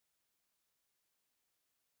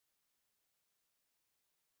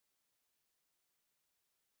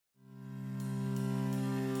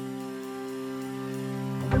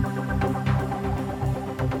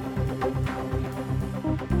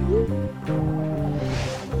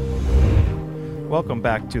Welcome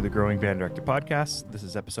back to the Growing Band Director podcast. This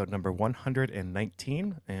is episode number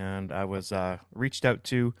 119, and I was reached out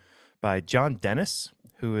to by John Denis,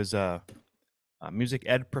 who is a music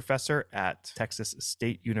ed professor at Texas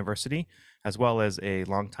State University, as well as a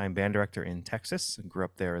longtime band director in Texas, and grew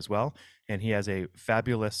up there as well. And he has a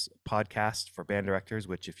fabulous podcast for band directors,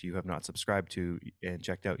 which if you have not subscribed to and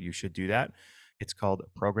checked out, you should do that. It's called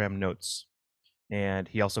Program Notes. And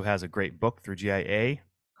he also has a great book through GIA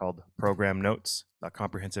called Program Notes, a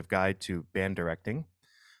comprehensive guide to band directing.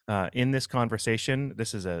 In this conversation,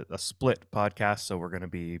 this is a split podcast, so we're going to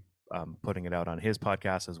be putting it out on his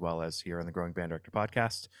podcast as well as here on the Growing Band Director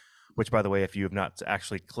podcast, which, by the way, if you have not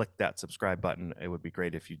actually clicked that subscribe button, it would be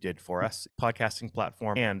great if you did for us. Podcasting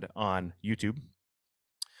platform and on YouTube.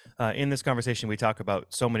 In this conversation, we talk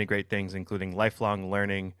about so many great things, including lifelong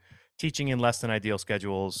learning, teaching in less than ideal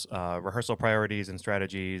schedules, rehearsal priorities and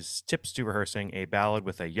strategies, tips to rehearsing a ballad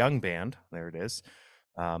with a young band, there it is,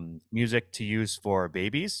 music to use for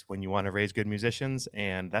babies when you want to raise good musicians,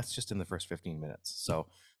 and that's just in the first 15 minutes. So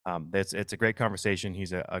it's a great conversation.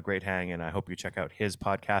 He's a great hang, and I hope you check out his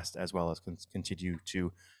podcast as well as continue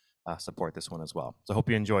to support this one as well. So I hope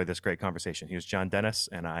you enjoy this great conversation. He was John Denis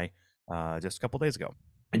and I just a couple days ago.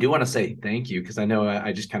 I do want to say thank you because I know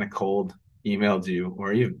I just kind of cold emailed you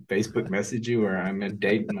or even Facebook messaged you, or I'm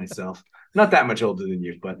dating myself. Not that much older than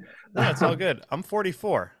you, but no, it's all good. I'm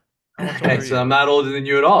 44. So I'm not older than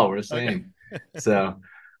you at all. We're the same.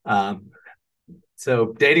 Okay.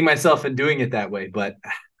 So dating myself and doing it that way. But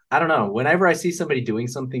I don't know. Whenever I see somebody doing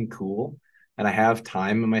something cool and I have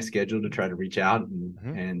time in my schedule to try to reach out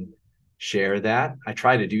and share that, I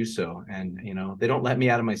try to do so. And, you know, they don't let me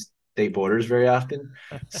out of my state borders very often.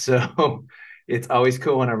 So it's always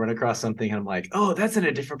cool when I run across something and I'm like, oh, that's in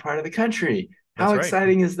a different part of the country. How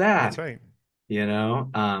exciting is that? That's right. You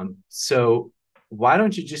know, so why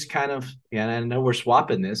don't you just kind of, and I know we're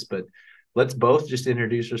swapping this, but let's both just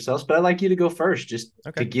introduce ourselves. But I'd like you to go first, just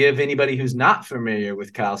to give anybody who's not familiar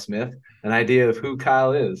with Kyle Smith an idea of who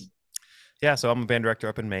Kyle is. Yeah, so I'm a band director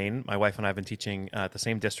up in Maine. My wife and I have been teaching at the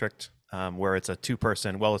same district where it's a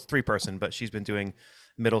two-person, well, it's three-person, but she's been doing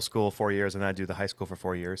middle school 4 years and I do the high school for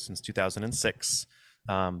 4 years since 2006.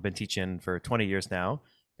 Been teaching for 20 years now,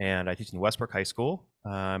 and I teach in Westbrook High School.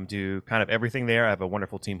 Do kind of everything there. I have a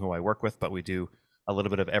wonderful team who I work with, but we do a little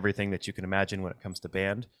bit of everything that you can imagine when it comes to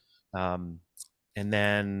band. And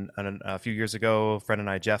then a few years ago, a friend of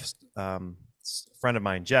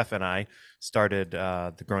mine, Jeff, and I started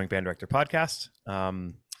the Growing Band Director podcast.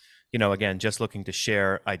 You know, again, just looking to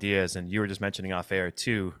share ideas. And you were just mentioning off air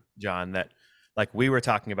too, John, that like we were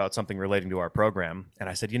talking about something relating to our program. And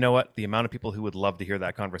I said, you know what, the amount of people who would love to hear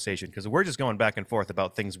that conversation, because we're just going back and forth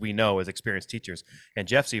about things we know as experienced teachers. And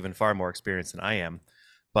Jeff's even far more experienced than I am.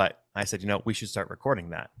 But I said, you know, we should start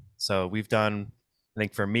recording that. So we've done, I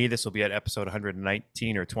think for me, this will be at episode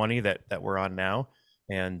 119 or 20 that we're on now.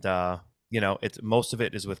 And, you know, most of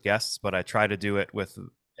it is with guests, but I try to do it with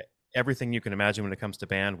everything you can imagine when it comes to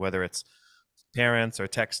band, whether it's parents or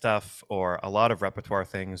tech stuff or a lot of repertoire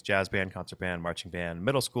things, jazz band, concert band, marching band,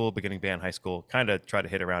 middle school, beginning band, high school, kind of try to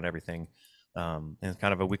hit around everything in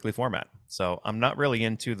kind of a weekly format. So I'm not really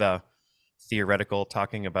into the theoretical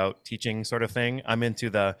talking about teaching sort of thing. I'm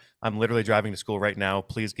into I'm literally driving to school right now.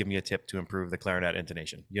 Please give me a tip to improve the clarinet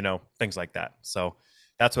intonation, you know, things like that. So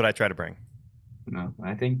that's what I try to bring. No,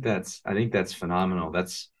 I think that's phenomenal.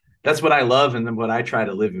 That's what I love and what I try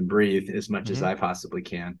to live and breathe as much as I possibly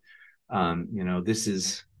can. You know, this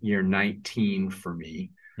is year 19 for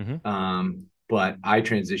me. But I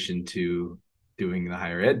transitioned to doing the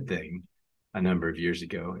higher ed thing a number of years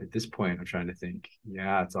ago. At this point, I'm trying to think.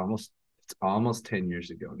 Yeah, it's almost 10 years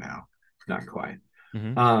ago now. Not quite.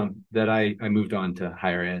 That I moved on to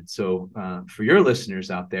higher ed. So for your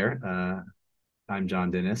listeners out there, I'm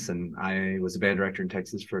John Denis, and I was a band director in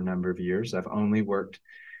Texas for a number of years. I've only worked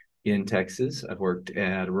in Texas. I've worked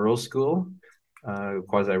at a rural school,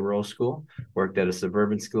 quasi-rural school, worked at a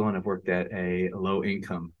suburban school, and I've worked at a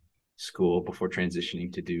low-income school before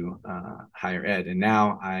transitioning to do higher ed. And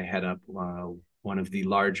now I head up one of the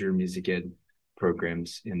larger music ed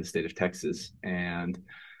programs in the state of Texas and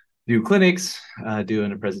do clinics,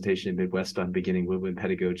 doing a presentation in Midwest on beginning woodwind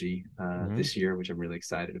pedagogy this year, which I'm really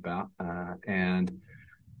excited about, and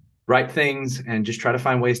write things and just try to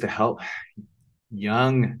find ways to help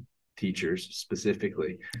young teachers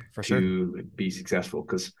specifically to be successful.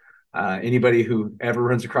 Because anybody who ever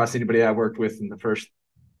runs across anybody I worked with in the first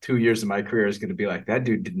 2 years of my career is going to be like, that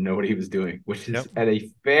dude didn't know what he was doing, which is at a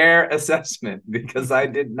fair assessment because I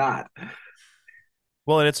did not.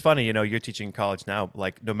 Well, and it's funny, you know, you're teaching college now,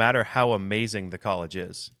 like no matter how amazing the college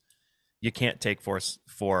is, you can't take for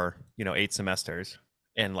 8 semesters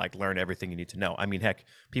and like learn everything you need to know. I mean, heck,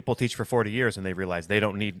 people teach for 40 years and they realize they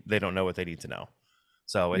don't know what they need to know.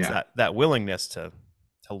 So it's Yeah. that willingness to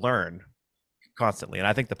learn constantly. And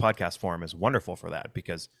I think the podcast forum is wonderful for that,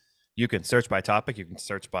 because you can search by topic, you can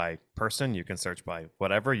search by person, you can search by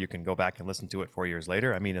whatever, you can go back and listen to it 4 years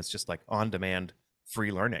later. I mean, it's just like on demand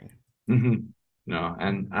free learning. Hmm. No,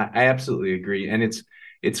 and I absolutely agree. And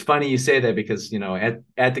it's funny you say that because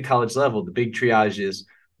at the college level, the big triage is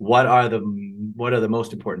what are the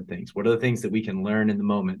most important things? What are the things that we can learn in the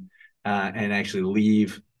moment and actually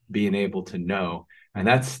leave being able to know? And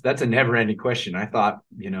Mm-hmm. that's a never ending question. I thought,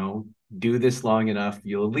 do this long enough,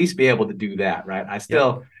 you'll at least be able to do that, right? I Yep.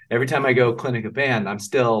 still every time I go clinic a band, I'm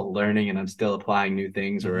still learning and I'm still applying new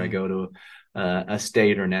things, or I Mm-hmm. go to a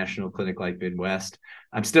state or national clinic like Midwest.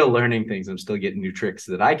 I'm still learning things. I'm still getting new tricks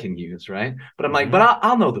that I can use, right? But I'm like, but Mm-hmm.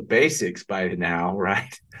 I'll know the basics by now,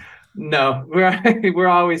 right? No, we're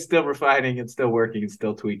always still refining and still working and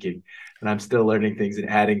still tweaking, and I'm still learning things and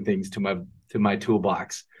adding things to my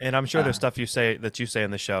toolbox. And I'm sure Uh, there's stuff you say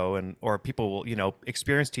in the show, and or people will,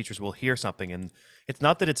 experienced teachers will hear something, and it's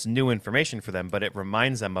not that it's new information for them, but it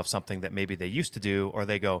reminds them of something that maybe they used to do, or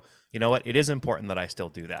they go, you know what, it is important that I still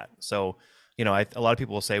do that. So, a lot of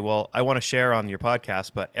people will say, well, I want to share on your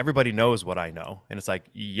podcast, but everybody knows what I know, and it's like,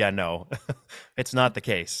 yeah, no, it's not the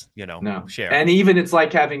case. no, Share. and even it's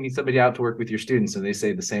like having somebody out to work with your students, and they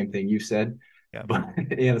say the same thing you said, Yeah. but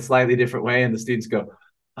in a slightly different way, and the students go,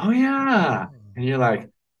 "Oh yeah," and you're like,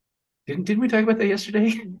 "Didn't we talk about that yesterday?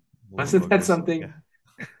 Little Wasn't that boogers. Yeah. something?"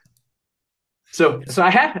 So, It's, so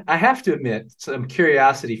I have to admit some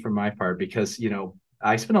curiosity from my part because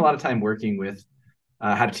I spend a lot of time working with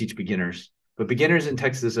how to teach beginners, but beginners in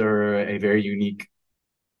Texas are a very unique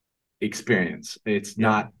experience.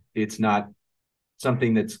 yep. It's not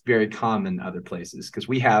something that's very common other places because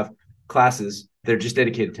we have classes that are just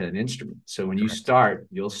dedicated to an instrument. So when you Correct. start,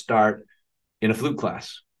 you'll start in a flute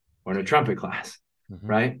class or in a trumpet class, Hmm.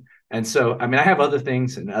 right? And so, I mean, I have other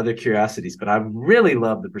things and other curiosities, but I really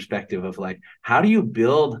love the perspective of like, how do you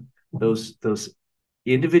build those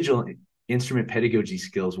individual instrument pedagogy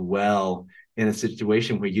skills well in a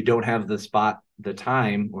situation where you don't have the spot, the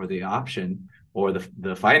time, or the option, or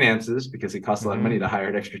the finances, because it costs a lot of money Hmm. to hire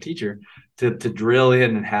an extra teacher to drill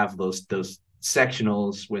in and have those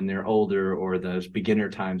sectionals when they're older, or those beginner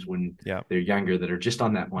times when Yeah. they're younger, that are just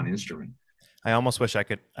on that one instrument. I almost wish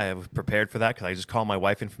I was prepared for that, because I just call my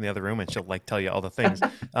wife in from the other room and she'll like tell you all the things,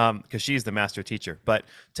 because she's the master teacher. But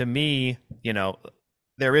to me,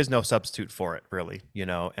 there is no substitute for it, really.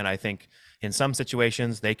 And I think in some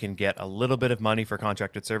situations they can get a little bit of money for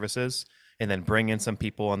contracted services and then bring in some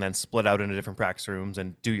people and then split out into different practice rooms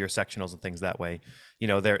and do your sectionals and things that way.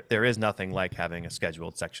 There is nothing like having a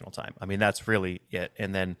scheduled sectional time. I mean, that's really it.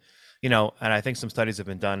 And then and I think some studies have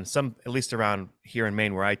been done, some at least around here in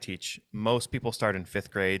Maine where I teach. Most people start in fifth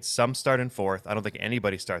grade, some start in fourth. I don't think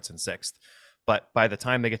anybody starts in sixth. But by the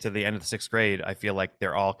time they get to the end of the sixth grade, I feel like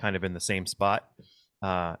they're all kind of in the same spot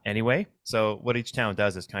anyway. So what each town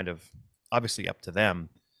does is kind of obviously up to them.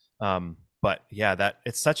 But yeah, that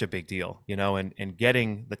it's such a big deal, and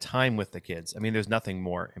getting the time with the kids. I mean, there's nothing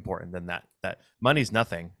more important than that. That money's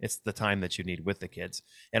nothing. It's the time that you need with the kids.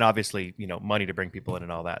 And obviously, money to bring people in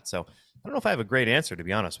and all that. So I don't know if I have a great answer, to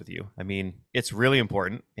be honest with you. I mean, it's really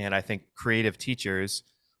important. And I think creative teachers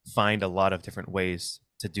find a lot of different ways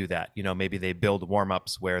to do that. Maybe they build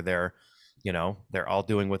warm-ups where they're all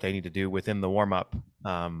doing what they need to do within the warm-up.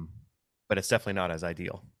 But it's definitely not as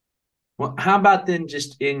ideal. Well, how about then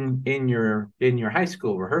just in your high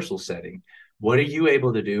school rehearsal setting? What are you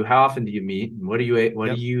able to do? How often do you meet? And what do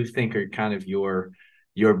Yep. you think are kind of your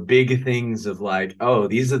big things of like, oh,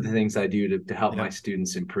 these are the things I do to help my Yep.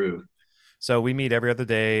 students improve? So we meet every other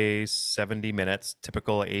day, 70 minutes,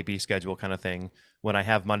 typical AB schedule kind of thing. When I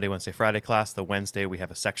have Monday, Wednesday, Friday class, the Wednesday we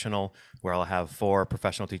have a sectional where I'll have 4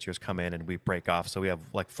 professional teachers come in and we break off. So we have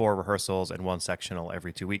like 4 rehearsals and 1 sectional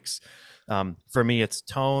every 2 weeks. For me, it's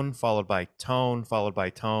tone followed by tone, followed by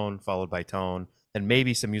tone, followed by tone, and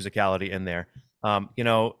maybe some musicality in there.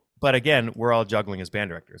 But again, we're all juggling as band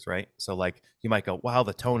directors, right? So like you might go, wow,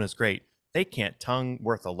 the tone is great. They can't tongue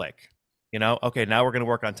worth a lick. Okay, now we're going to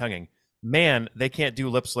work on tonguing. Man, they can't do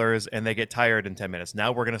lip slurs and they get tired in 10 minutes.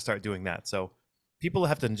 Now we're going to start doing that. So people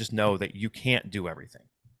have to just know that you can't do everything.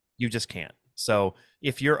 You just can't. So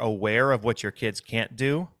if you're aware of what your kids can't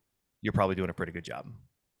do, you're probably doing a pretty good job.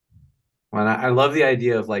 Well, I love the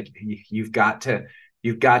idea of like you've got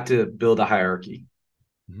to build a hierarchy.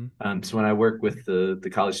 Mm-hmm. So when I work with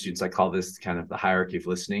the college students, I call this kind of the hierarchy of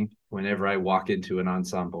listening. Whenever I walk into an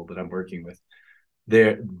ensemble that I'm working with,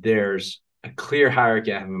 there's a clear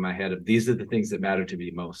hierarchy I have in my head of these are the things that matter to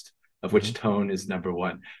me most, of which Hmm. tone is number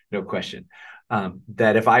one, no question.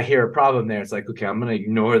 That if I hear a problem there, it's like, okay, I'm going to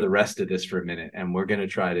ignore the rest of this for a minute and we're going to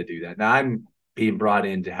try to do that. Now I'm being brought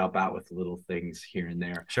in to help out with little things here and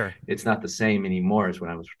there. Sure. It's not the same anymore as when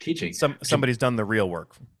I was teaching. But you, Somebody's done the real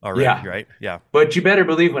work already, yeah, right? Yeah. but you better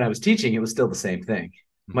believe when I was teaching, it was still the same thing,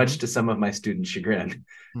 Hmm. much to some of my students' chagrin.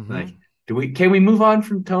 Hmm. Like, can we move on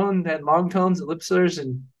from tone and long tones, ellipses,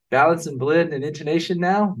 and balance and blend and intonation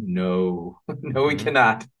now? No, no, we Hmm.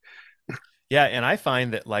 cannot. Yeah, and I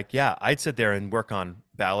find that like, yeah, I'd sit there and work on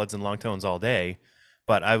ballads and long tones all day,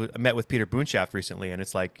 but I met with Peter Boonshaft recently, and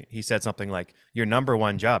it's like he said something like, "Your number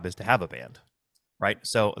one job is to have a band." Right?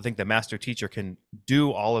 So I think the master teacher can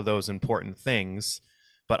do all of those important things,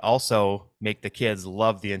 but also make the kids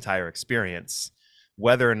love the entire experience,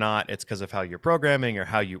 whether or not it's because of how you're programming or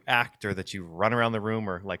how you act or that you run around the room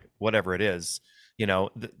or like whatever it is.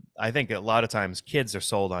 I think a lot of times kids are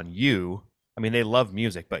sold on you. I mean, they love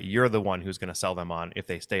music, but you're the one who's going to sell them on if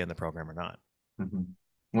they stay in the program or not. Mm-hmm.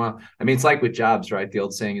 Well, I mean, it's like with jobs, right? The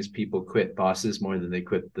old saying is people quit bosses more than they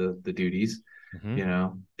quit the duties. Hmm. You know,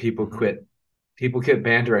 Hmm. people quit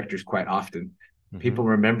band directors quite often. Hmm. People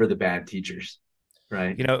remember the bad teachers,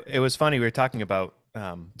 right? It was funny. We were talking about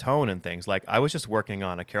tone and things. Like I was just working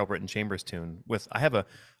on a Carol Britton Chambers tune with.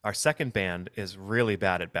 Our second band is really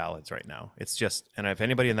bad at ballads right now. It's just, and if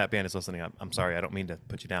anybody in that band is listening, I'm sorry. I don't mean to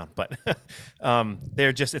put you down, but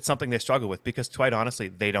it's something they struggle with because quite honestly,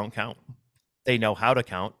 they don't count. They know how to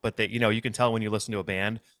count, but you can tell when you listen to a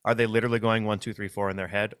band, are they literally going 1, 2, 3, 4 in their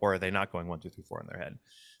head, or are they not going 1, 2, 3, 4 in their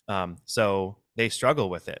head? So they struggle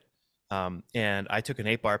with it. And I took an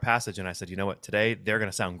 8-bar passage and I said, you know what, today they're going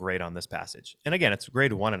to sound great on this passage. And again, it's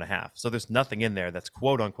grade 1.5. So there's nothing in there that's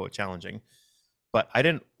quote unquote challenging, but I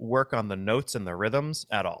didn't work on the notes and the rhythms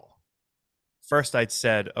at all. First, I'd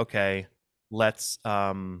said, okay, let's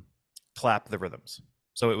clap the rhythms.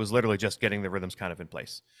 So it was literally just getting the rhythms kind of in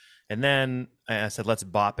place. And then I said, let's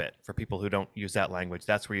bop it for people who don't use that language.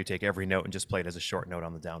 That's where you take every note and just play it as a short note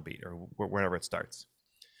on the downbeat or wherever it starts.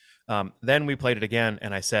 Then we played it again,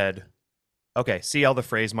 and I said, okay, see all the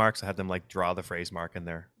phrase marks. I had them like draw the phrase mark in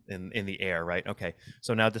there in the air, right? Okay,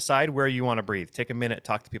 so now decide where you want to breathe. Take a minute,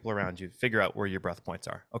 talk to people around you, figure out where your breath points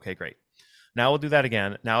are. Okay, great. Now we'll do that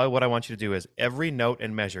again. Now what I want you to do is every note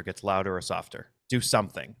and measure gets louder or softer. Do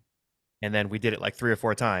something. And then we did it like 3 or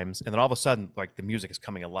 4 times, and then all of a sudden, like the music is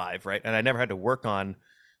coming alive, right? And I never had to work on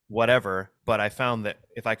whatever, but I found that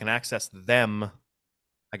if I can access them,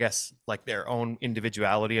 I guess like their own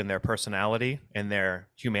individuality and their personality and their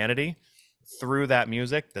humanity through that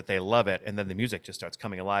music, that they love it, and then the music just starts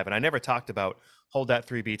coming alive. And I never talked about hold that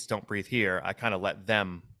 3 beats, don't breathe here. I kind of let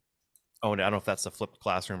them own it. I don't know if that's a flipped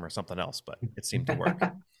classroom or something else, but it seemed to work.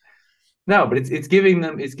 No, but it's giving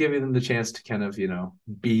them the chance to kind of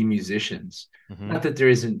be musicians. Hmm. Not that there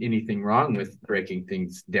isn't anything wrong with breaking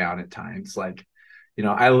things down at times. Like,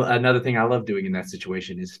 I another thing I love doing in that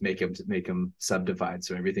situation is make them subdivide,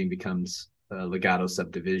 so everything becomes legato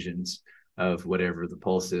subdivisions of whatever the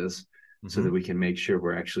pulse is, so Hmm. that we can make sure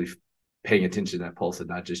we're actually paying attention to that pulse and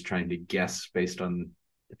not just trying to guess based on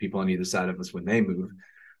the people on either side of us when they move,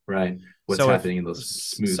 right? What's So if happening in those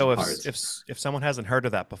smooth so parts. if someone hasn't heard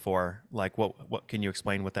of that before, like what can you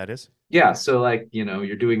explain what that is? Yeah, so like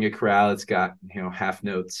you're doing a chorale, it's got half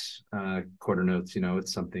notes, quarter notes,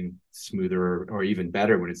 it's something smoother, or even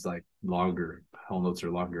better when it's like longer, whole notes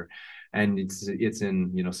are longer, and it's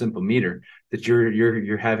in simple meter, that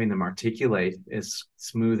you're having them articulate as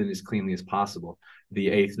smooth and as cleanly as possible the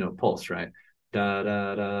eighth note pulse, right? Da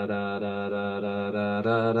da da da da da da da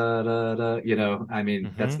da da da da. I mean,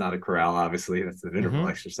 Hmm. that's not a chorale, obviously, that's an interval Hmm.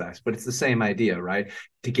 exercise, but it's the same idea, right?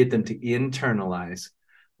 To get them to internalize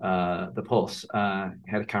the pulse.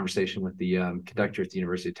 Had a conversation with the conductor at the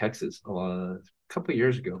University of Texas a couple of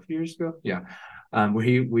years ago, a few years ago, yeah,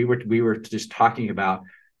 where we were just talking about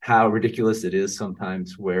how ridiculous it is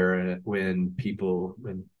sometimes where when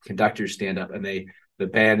conductors stand up and the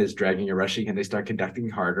band is dragging or rushing and they start conducting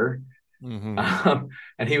harder. Hmm.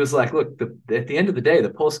 And he was like, look, at the end of the day, the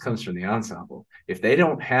pulse comes from the ensemble. If they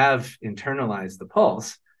don't have internalized the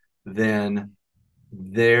pulse, then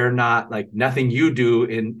they're not, like, nothing you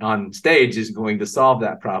do on stage is going to solve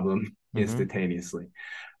that problem Hmm. instantaneously.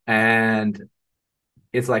 And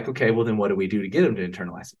it's like, okay, well then what do we do to get them to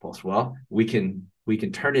internalize the pulse? Well, we can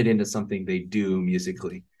turn it into something they do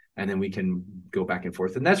musically, and then we can go back and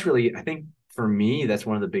forth. And that's really, I think, for me, that's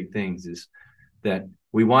one of the big things, is that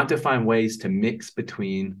we want to find ways to mix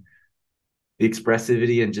between the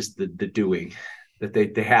expressivity and just the doing, that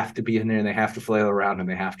they have to be in there and they have to flail around and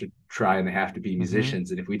they have to try and they have to be Hmm.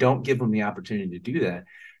 musicians. And if we don't give them the opportunity to do that,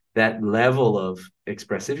 that level of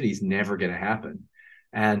expressivity is never going to happen.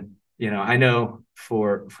 And I know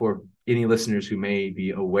for any listeners who may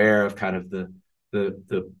be aware of kind of the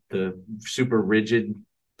super rigid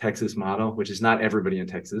Texas model, which is not everybody in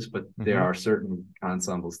Texas, but there Mm-hmm. are certain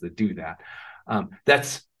ensembles that do that.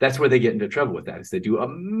 That's where they get into trouble with that. Is they do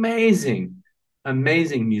amazing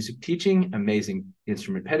music teaching, amazing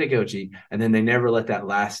instrument pedagogy, and then they never let that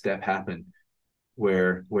last step happen,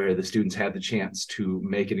 where the students had the chance to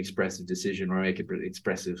make an expressive decision or make an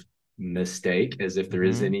expressive mistake, as if there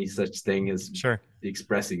is Mm-hmm. any such thing as Sure.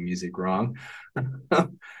 expressing music wrong.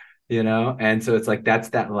 And so it's like that's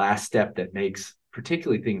that last step that makes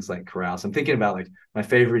particularly things like chorales. I'm thinking about, like, my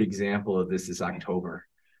favorite example of this is October.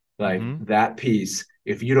 Like Mm-hmm. that piece,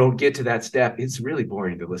 if you don't get to that step, it's really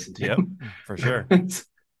boring to listen Yep, to. for sure. And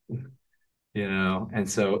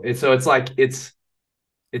so it's like it's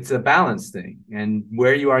a balance thing, and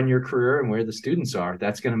where you are in your career and where the students are,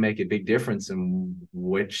 that's going to make a big difference in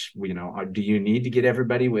which, do you need to get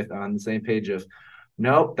everybody with on the same page of,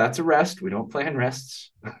 nope, that's a rest, we don't plan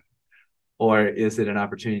rests, or is it an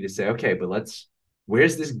opportunity to say, okay, but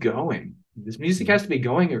where's this going? This music Mm-hmm. has to be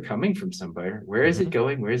going or coming from somewhere. Where is it Mm-hmm.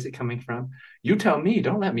 going? Where is it coming from? You tell me,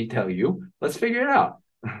 don't let me tell you. Let's figure it out.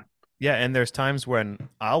 Yeah, and there's times when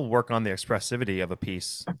I'll work on the expressivity of a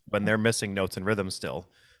piece when they're missing notes and rhythm still.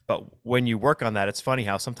 But when you work on that, it's funny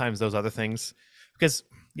how sometimes those other things, because,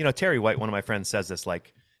 Terry White, one of my friends, says this,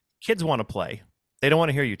 like, kids want to play. They don't want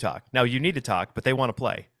to hear you talk. Now, you need to talk, but they want to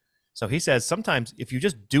play. So he says sometimes if you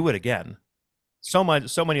just do it again, so many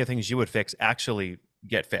of the things you would fix actually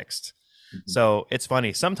get fixed. So it's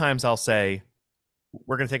funny. Sometimes I'll say,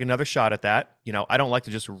 we're going to take another shot at that. I don't like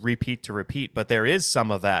to just repeat to repeat, but there is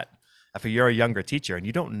some of that. If you're a younger teacher and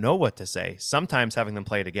you don't know what to say, sometimes having them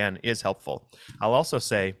play it again is helpful. I'll also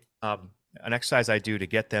say, an exercise I do to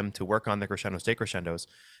get them to work on the crescendos, decrescendos,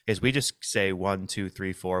 is we just say 1, 2,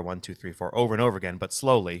 3, 4, 1, 2, 3, 4 over and over again, but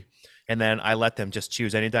slowly. And then I let them just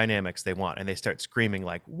choose any dynamics they want, and they start screaming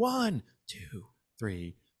like 1, 2,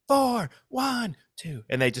 3, 4, 1, 2,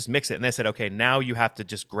 and they just mix it. And they said, okay, now you have to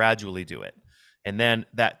just gradually do it. And then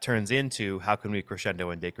that turns into how can we crescendo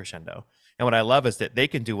and decrescendo. And what I love is that they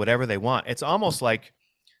can do whatever they want. It's almost like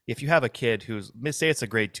if you have a kid who's, say it's a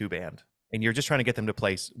grade 2 band, and you're just trying to get them to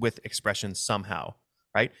play with expression somehow,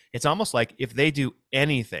 right? It's almost like if they do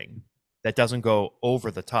anything that doesn't go over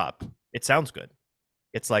the top, it sounds good.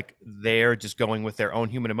 It's like they're just going with their own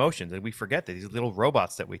human emotions. And we forget that these little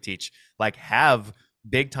robots that we teach, like, have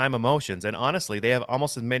big time emotions. And honestly, they have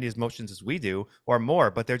almost as many emotions as we do or more,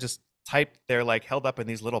 but they're like held up in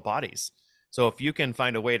these little bodies. So if you can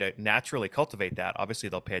find a way to naturally cultivate that, obviously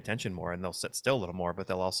they'll pay attention more and they'll sit still a little more, but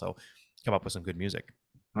they'll also come up with some good music.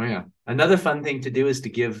 Oh yeah. Another fun thing to do is to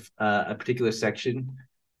give a particular section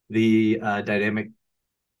the dynamic,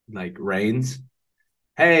 like, reins.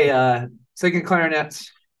 Hey, second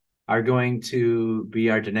clarinets are going to be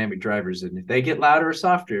our dynamic drivers, and if they get louder or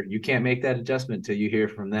softer, you can't make that adjustment till you hear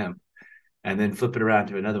from them. And then flip it around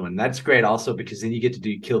to another one. That's great also, because then you get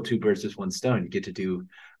to kill two birds with one stone. You get to do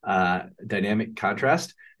dynamic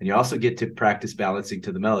contrast, and you also get to practice balancing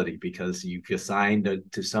to the melody, because you've assigned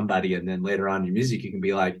to somebody, and then later on in your music you can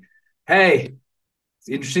be like, hey,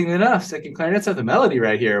 interestingly enough, second clarinets have the melody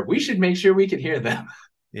right here, we should make sure we can hear them.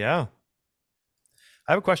 Yeah.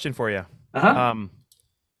 I have a question for you. Uh-huh. Um,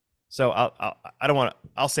 so I don't want to,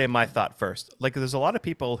 I'll say my thought first. Like, there's a lot of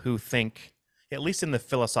people who think, at least in the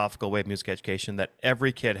philosophical way of music education, that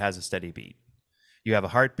every kid has a steady beat. You have a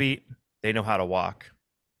heartbeat, they know how to walk.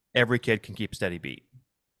 Every kid can keep steady beat.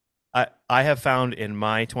 I have found in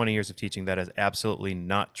my 20 years of teaching that is absolutely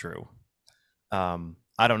not true.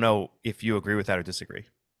 I don't know if you agree with that or disagree.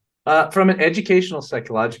 From an educational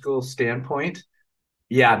psychological standpoint,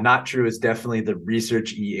 yeah, not true is definitely the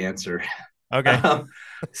research-y answer. Okay. um,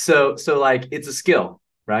 so like, it's a skill,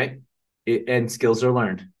 right? And skills are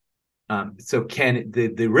learned. So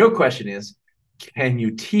the real question is, can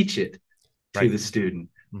you teach it to Right. the student?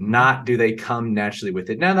 Mm-hmm. Not, do they come naturally with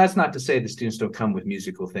it? Now, that's not to say the students don't come with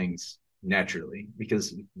musical things naturally,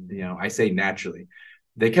 because I say naturally.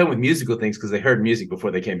 They come with musical things because they heard music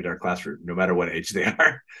before they came into our classroom, no matter what age they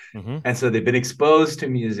are. Mm-hmm. And so they've been exposed to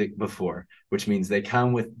music before, which means they're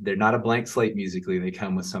not a blank slate musically. They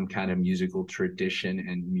come with some kind of musical tradition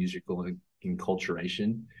and musical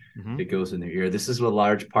enculturation Mm-hmm. that goes in their ear. This is a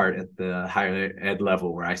large part at the higher ed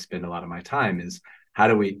level where I spend a lot of my time, is how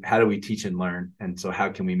do we teach and learn? And so how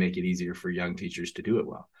can we make it easier for young teachers to do it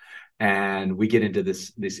well? And we get into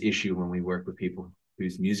this issue when we work with people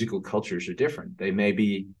whose musical cultures are different. They may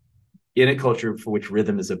be in a culture for which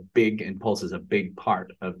rhythm is a big and pulse is a big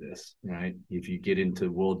part of this, right? If you get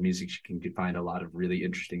into world music, you can find a lot of really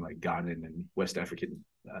interesting like Ghanaian and West African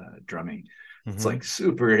drumming. It's Mm-hmm. like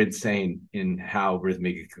super insane in how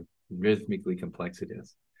rhythmically complex it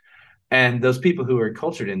is. And those people who are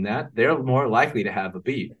cultured in that, they're more likely to have a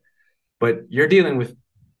beat. But you're dealing with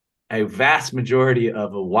a vast majority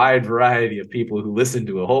of a wide variety of people who listen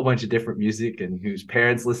to a whole bunch of different music and whose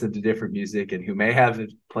parents listen to different music and who may have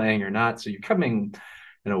it playing or not. So you're coming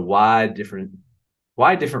in a wide different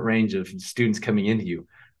range of students coming into you.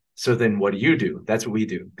 So then what do? That's what we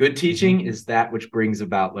do. Good Mm-hmm. teaching is that which brings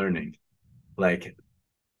about learning. Like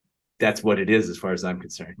that's what it is as far as I'm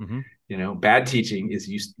concerned. Mm-hmm. Bad teaching is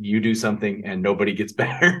you do something and nobody gets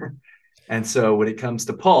better. And so when it comes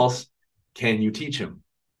to pulse, can you teach them?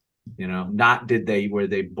 Not were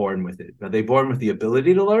they born with it? Are they born with the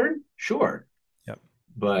ability to learn? Sure, Yep.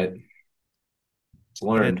 but it's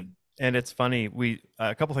And it learned. and it's funny. We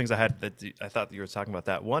a couple things I had that I thought that you were talking about.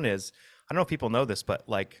 That one is, I don't know if people know this, but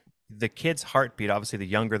like the kid's heartbeat, obviously the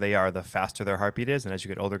younger they are, the faster their heartbeat is, and as you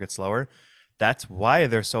get older, it gets slower. That's why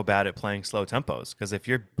they're so bad at playing slow tempos. Because if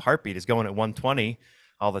your heartbeat is going at 120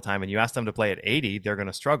 all the time, and you ask them to play at 80, they're going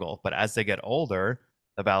to struggle. But as they get older,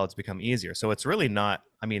 the ballads become easier. So it's really not.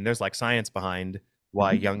 I mean, there's like science behind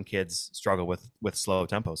why Mm-hmm. young kids struggle with slow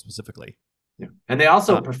tempos specifically. Yeah. And they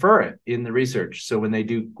also Uh, prefer it in the research. So when they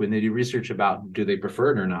do research about do they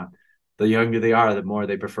prefer it or not, the younger they are, the more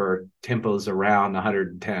they prefer tempos around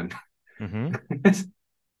 110. mhm.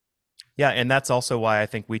 Yeah, and that's also why I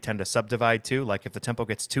think we tend to subdivide too. Like if the tempo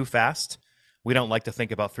gets too fast, we don't like to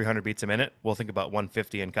think about 300 beats a minute. We'll think about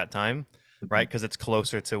 150 and cut time, right? Because it's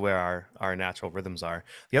closer to where our natural rhythms are.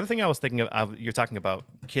 The other thing I was thinking of, you're talking about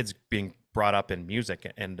kids being brought up in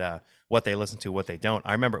music and what they listen to, what they don't.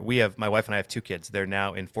 I remember my wife and I have two kids. They're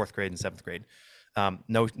now in fourth grade and seventh grade.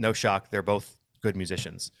 No shock, they're both good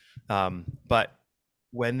musicians. But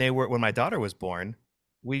when my daughter was born,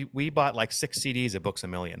 we bought like 6 CDs of Books a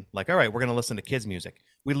Million. Like, all right, we're gonna listen to kids' music.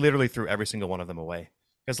 We literally threw every single one of them away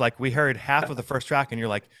because like we heard half of the first track, and you're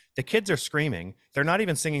like, the kids are screaming. They're not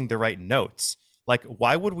even singing the right notes. Like,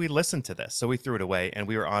 why would we listen to this? So we threw it away, and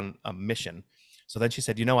we were on a mission. So then she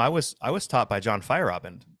said, I was taught by John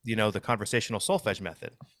Feierabend, the conversational solfege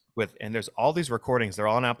method and there's all these recordings. They're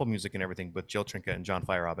all on Apple Music and everything with Jill Trinka and John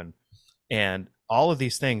Feierabend and all of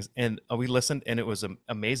these things. And we listened, and it was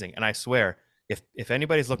amazing. And I swear, if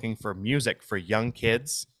anybody's looking for music for young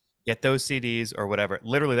kids, get those CDs or whatever.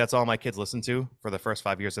 Literally, that's all my kids listen to for the first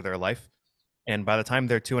 5 years of their life. And by the time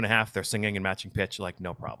they're 2.5, they're singing and matching pitch like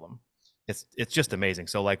no problem. It's just amazing.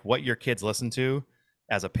 So like what your kids listen to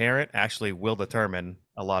as a parent actually will determine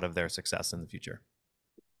a lot of their success in the future.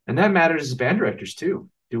 And that matters as band directors too.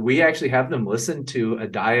 Do we actually have them listen to a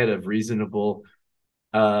diet of reasonable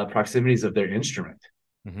proximities of their instrument?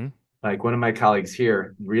 Mm-hmm. Like one of my colleagues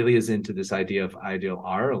here really is into this idea of ideal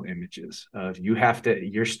aural images of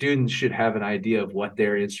your students should have an idea of what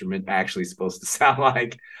their instrument actually is supposed to sound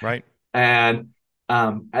like. Right. And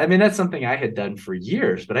I mean, that's something I had done for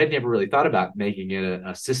years, but I'd never really thought about making it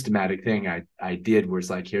a systematic thing. I did was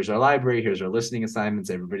like, here's our library, here's our listening assignments.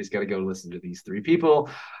 Everybody's got to go listen to these three people,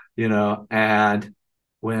 and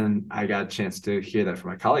when I got a chance to hear that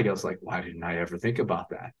from my colleague, I was like, why didn't I ever think about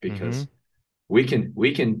that? Mm-hmm. Because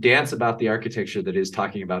we can dance about the architecture that is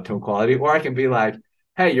talking about tone quality, or I can be like,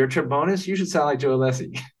 hey, you're a trombonist, you should sound like Joe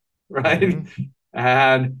Alessi, right? Mm-hmm.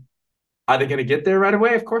 And are they going to get there right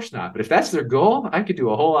away? Of course not. But if that's their goal, I could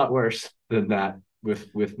do a whole lot worse than that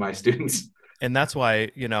with my students. And that's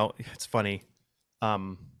why, it's funny.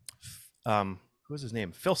 Um, who was his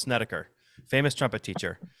name? Phil Snedeker, famous trumpet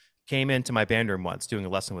teacher, came into my band room once doing a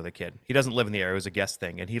lesson with a kid. He doesn't live in the area; it was a guest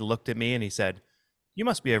thing, and he looked at me and he said, "You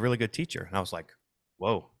must be a really good teacher." And I was like,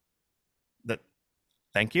 "Whoa, that,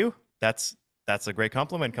 thank you. That's a great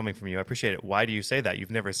compliment coming from you. I appreciate it. Why do you say that?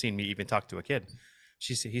 You've never seen me even talk to a kid."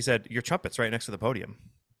 He said, "Your trumpet's right next to the podium."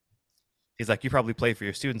 He's like, "You probably play for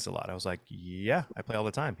your students a lot." I was like, "Yeah, I play all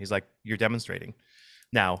the time." He's like, "You're demonstrating."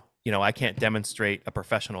 Now, I can't demonstrate a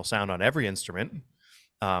professional sound on every instrument.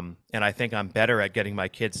 And I think I'm better at getting my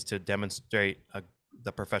kids to demonstrate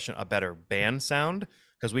a better band sound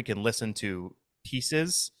because we can listen to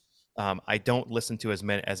pieces. I don't listen to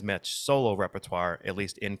as much solo repertoire, at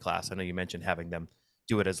least in class. I know you mentioned having them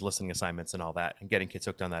do it as listening assignments and all that, and getting kids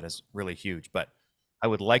hooked on that is really huge. But I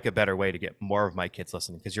would like a better way to get more of my kids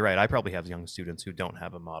listening because you're right. I probably have young students who don't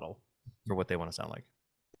have a model for what they want to sound like.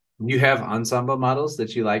 You have ensemble models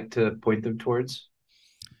that you like to point them towards?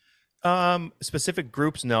 Specific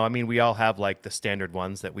groups, no. I mean, we all have like the standard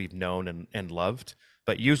ones that we've known and loved,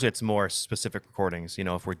 but usually it's more specific recordings,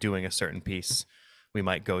 if we're doing a certain piece. we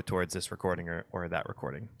might go towards this recording or that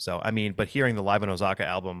recording. So I mean, but hearing the Live in Osaka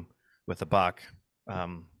album with the Bach,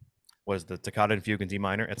 um, was the Toccata and Fugue in D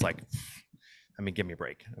minor. It's like, I mean, give me a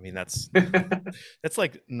break. I mean, that's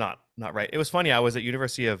like not right. It was funny. I was at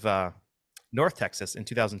University of North Texas in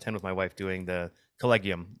 2010 with my wife doing the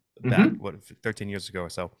collegium back, Hmm. what, 13 years ago or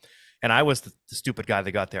so, and I was the stupid guy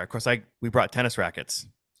that got there. Of course, we brought tennis rackets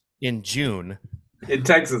in June In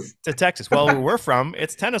Texas. to Texas. Well, where we're from,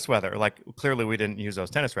 it's tennis weather. Like clearly, we didn't use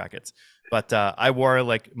those tennis rackets, but I wore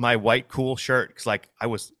like my white cool shirt because like I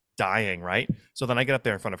was dying, right? So then I get up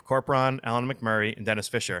there in front of Corporon, Alan McMurray, and Dennis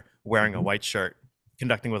Fisher wearing a Mhm. white shirt,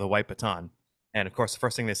 conducting with a white baton. And of course, the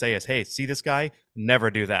first thing they say is, "Hey, see this guy?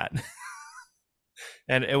 Never do that."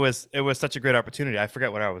 And it was such a great opportunity. I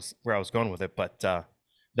forget where I was going with it, but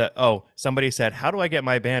somebody said, "How do I get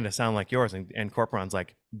my band to sound like yours?" And Corporon's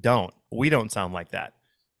like, "Don't. We don't sound like that.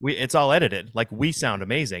 It's all edited. Like we sound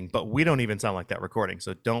amazing, but we don't even sound like that recording.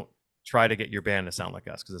 So don't try to get your band to sound like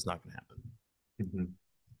us because it's not going to happen." Mhm.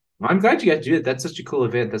 Well, I'm glad you got to do it. That's such a cool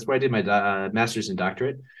event. That's where I did my master's and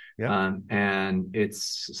doctorate. Yeah. And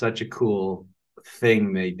it's such a cool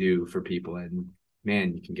thing they do for people. And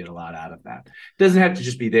man, you can get a lot out of that. It doesn't have to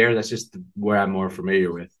just be there. That's just where I'm more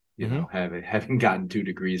familiar with, Mm-hmm. having gotten 2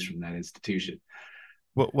 degrees from that institution.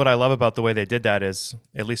 What I love about the way they did that is,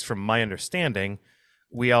 at least from my understanding,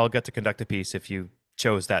 we all got to conduct a piece if you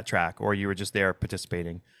chose that track or you were just there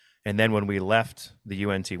participating. And then when we left, the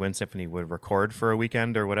UNT Wind Symphony would record for a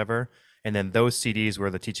weekend or whatever. And then those CDs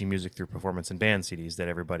were the Teaching Music Through Performance and Band CDs that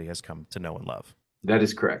everybody has come to know and love. That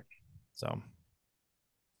is correct. So,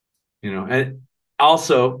 And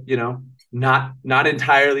also, not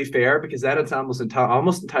entirely fair because that it's almost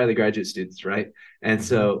entirely graduate students, right? And mhm,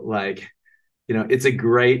 so like it's a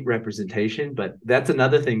great representation, but that's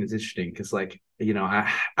another thing that's interesting because like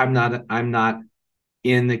I'm not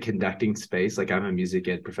in the conducting space. Like I'm a music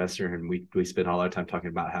ed professor, and we spend all our time talking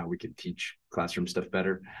about how we can teach classroom stuff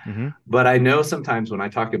better. mhm, But I know sometimes when I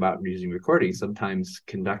talk about using recording, sometimes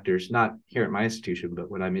conductors, not here at my institution, but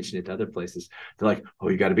when I mention it to other places, they're like, "Oh,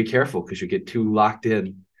 you got to be careful because you get too locked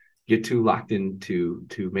into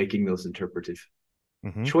making those interpretive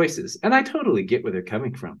mhm, choices." And I totally get where they're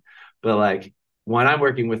coming from, but like when I'm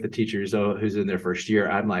working with a teacher who's in their first year,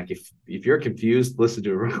 I'm like, if you're confused, listen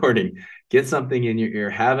to a recording, get something in your ear,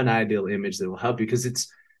 have an ideal image that will help you because it's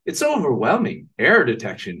so overwhelming. Error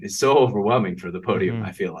detection is so overwhelming for the podium. I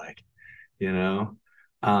mhm. feel like, and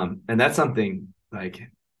that's something like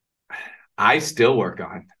I still work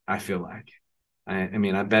on. I feel like, I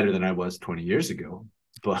mean, I'm better than I was 20 years ago,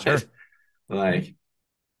 but Sure. like,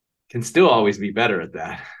 can still always be better at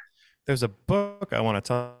that. There's a book I want to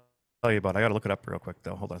tell you about. I got to look it up real quick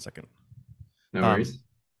though. Hold on a second. No Um, worries.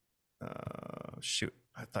 Shoot,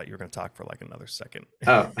 I thought you were going to talk for like another second.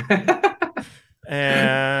 Oh,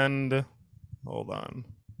 And hold on.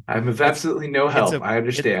 I'm of It's absolutely no it's help. a I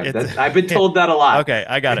understand it's that. I've been told that a lot. okay.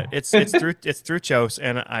 I got it. It's through Chose,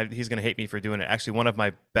 and he's gonna hate me for doing it. Actually, one of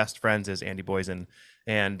my best friends is Andy Boysen,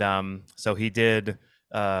 and so he did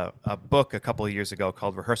a book a couple of years ago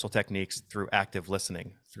called "Rehearsal Techniques Through Active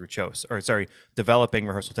Listening" through Chose, or sorry, developing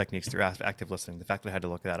rehearsal techniques through active listening. The fact that I had to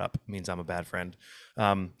look that up means I'm a bad friend.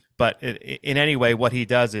 But in any way, what he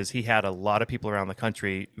does is he had a lot of people around the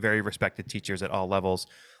country, very respected teachers at all levels,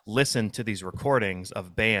 listen to these recordings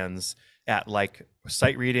of bands at like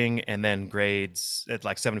sight reading and then grades at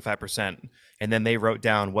like 75%. And then they wrote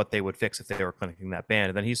down what they would fix if they were clinicking that band.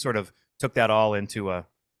 And then he sort of took that all into a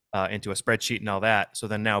spreadsheet and all that. So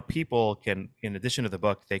then now people can, in addition to the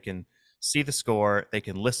book, they can see the score, they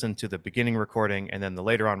can listen to the beginning recording and then the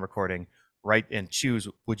later on recording, right, and choose,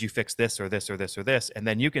 would you fix this or this or this or this? And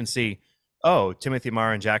then you can see, oh, Timothy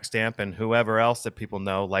Marr and Jack Stamp and whoever else that people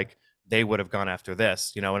know, like they would have gone after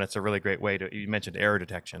this, and it's a really great way to, you mentioned error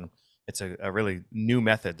detection. It's a really new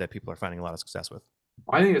method that people are finding a lot of success with.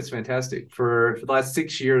 I think it's fantastic. For the last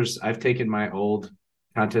 6 years, I've taken my old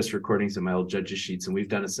contest recordings and my old judges sheets, and we've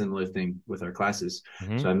done a similar thing with our classes.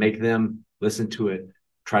 Mm-hmm. So I make them listen to it,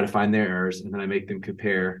 try to find their errors, and then I make them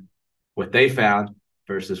compare what they found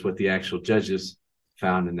versus what the actual judges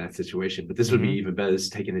found in that situation. But this would be Mm-hmm. even better. This is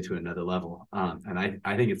taking it to another level, and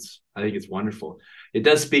I think it's wonderful. It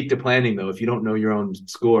does speak to planning, though. If you don't know your own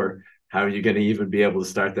score, how are you going to even be able to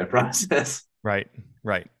start that process? Right,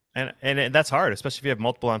 right. And that's hard, especially if you have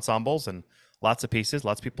multiple ensembles and lots of pieces.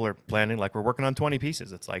 Lots of people are planning, like we're working on 20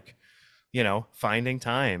 pieces. It's like, finding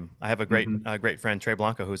time. I have a great Mm-hmm. great friend, Trey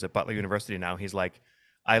Blanco, who's at Butler University now. He's like,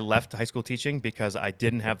 I left high school teaching because I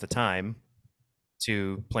didn't have the time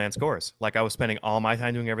to plan scores. Like I was spending all my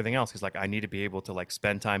time doing everything else. He's like, I need to be able to like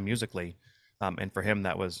spend time musically. And for him,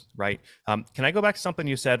 that was right. Can I go back to something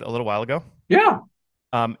you said a little while ago? Yeah.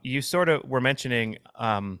 You sort of were mentioning,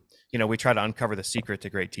 we try to uncover the secret to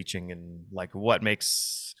great teaching and like what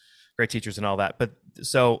makes great teachers and all that. But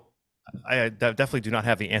so I definitely do not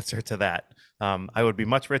have the answer to that. I would be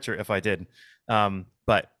much richer if I did.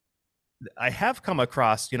 But I have come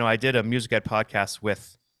across, I did a music ed podcast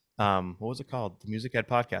with, what was it called? The Music Ed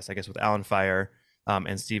Podcast, I guess, with Alan Fire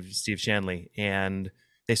and Steve Shanley, and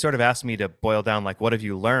they sort of asked me to boil down like, what have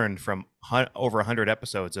you learned from over 100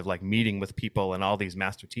 episodes of like meeting with people and all these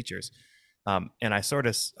master teachers? And I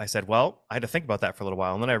said, well, I had to think about that for a little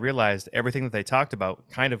while, and then I realized everything that they talked about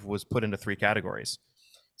kind of was put into three categories.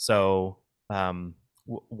 So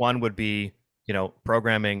one would be,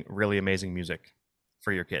 programming really amazing music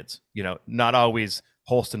for your kids. Not always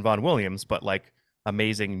Holst and Von Williams, but like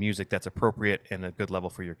amazing music that's appropriate and a good level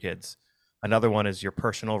for your kids. Another one is your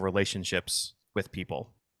personal relationships with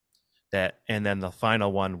people. And then the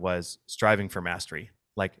final one was striving for mastery,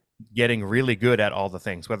 like getting really good at all the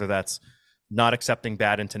things, whether that's not accepting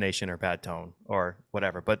bad intonation or bad tone or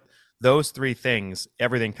whatever. But those three things,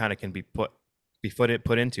 everything kind of can be put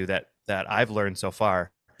into that I've learned so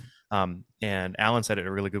far. And Alan said it in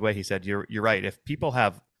a really good way. He said, you're right. If people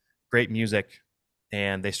have great music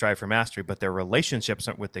and they strive for mastery, but their relationships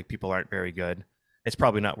with the people aren't very good, it's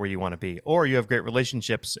probably not where you want to be. Or you have great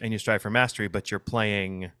relationships and you strive for mastery, but you're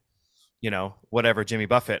playing, whatever Jimmy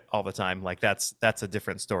Buffett all the time. Like that's a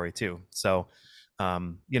different story too. So,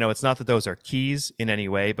 it's not that those are keys in any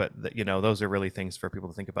way, but those are really things for people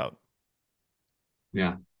to think about.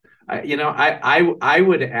 Yeah. I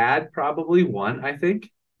would add probably one, I think.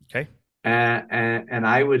 Okay. And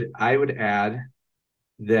I would add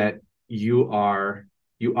that you are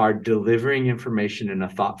delivering information in a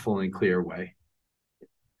thoughtful and clear way,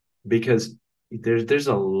 because there's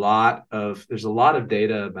a lot of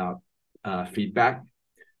data about feedback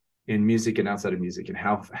in music and outside of music, and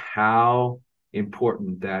how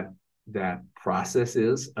important that process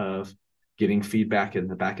is of getting feedback and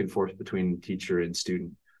the back and forth between teacher and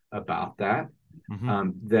student about that.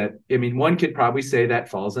 Mm-hmm. One could probably say that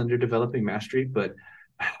falls under developing mastery, but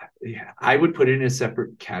I would put it in a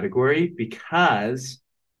separate category because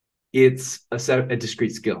it's a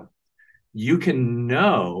discrete skill. You can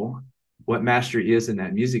know what mastery is in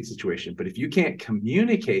that music situation, but if you can't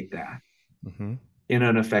communicate that mm-hmm. in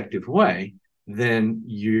an effective way, then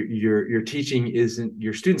your teaching isn't,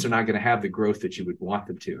 your students are not going to have the growth that you would want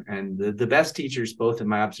them to. And the best teachers, both in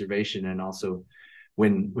my observation and also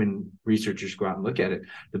when researchers go out and look at it,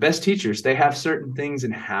 the best teachers, they have certain things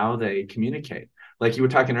in how they communicate. Like you were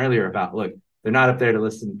talking earlier about, look, they're not up there to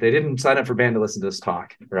listen. They didn't sign up for band to listen to us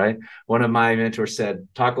talk, right? One of my mentors said,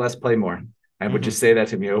 talk less, play more. And mm-hmm. would just say that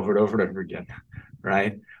to me over and over and over again,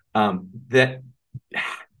 right? That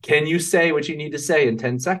can you say what you need to say in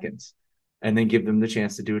 10 seconds and then give them the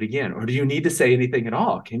chance to do it again? Or do you need to say anything at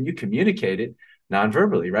all? Can you communicate it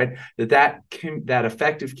non-verbally, right? That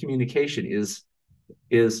effective communication is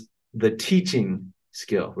the teaching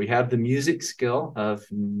skill. We have the music skill of,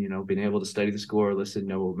 being able to study the score, listen,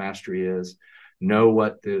 know what mastery is, know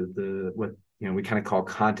what what we kind of call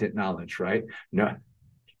content knowledge, right? No,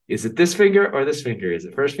 is it this finger or this finger? Is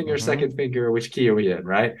it first finger, mm-hmm. second finger, or which key are we in,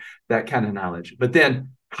 right? That kind of knowledge. But then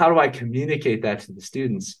how do I communicate that to the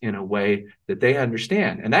students in a way that they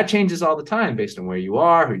understand? And that changes all the time based on where you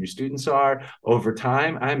are, who your students are. Over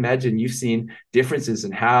time, I imagine you've seen differences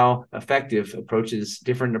in how effective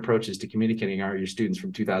different approaches to communicating are your students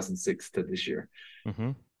from 2006 to this year.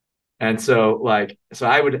 Mm-hmm. And so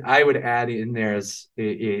I would add in there as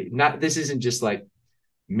this isn't just like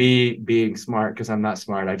me being smart because I'm not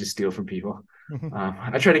smart. I just steal from people. Mm-hmm.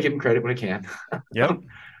 I try to give them credit when I can. Yep.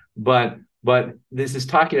 But this is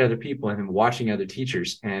talking to other people and watching other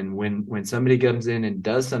teachers. And when somebody comes in and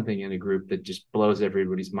does something in a group that just blows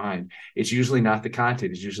everybody's mind, it's usually not the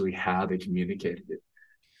content, it's usually how they communicated it.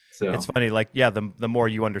 So it's funny, like, yeah, the more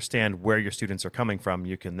you understand where your students are coming from,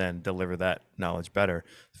 you can then deliver that knowledge better.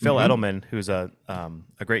 Phil mm-hmm. Edelman, who's a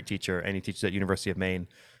great teacher, and he teaches at University of Maine.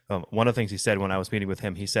 One of the things he said when I was meeting with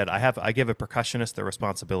him, he said, I give a percussionist the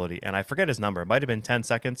responsibility, and I forget his number. It might have been 10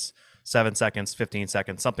 seconds, 7 seconds, 15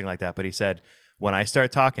 seconds, something like that. But he said, when I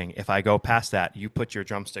start talking, if I go past that, you put your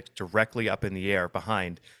drumsticks directly up in the air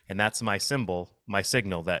behind, and that's my signal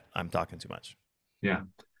that I'm talking too much. Yeah.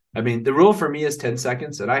 The rule for me is 10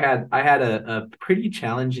 seconds. And I had a pretty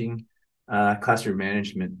challenging classroom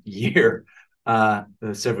management year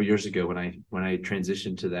several years ago when I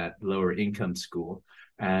transitioned to that lower income school.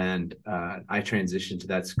 And I transitioned to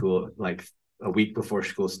that school like a week before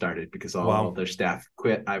school started because all their staff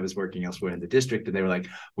quit. I was working elsewhere in the district, and they were like,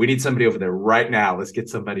 we need somebody over there right now. Let's get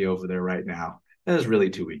somebody over there right now. It was really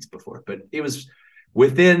 2 weeks before, but it was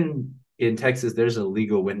within in Texas, there's a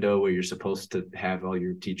legal window where you're supposed to have all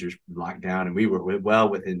your teachers locked down, and we were well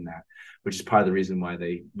within that, which is part of the reason why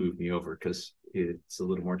they moved me over, because it's a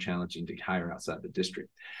little more challenging to hire outside the district.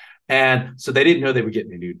 And so they didn't know they were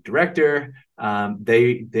getting a new director.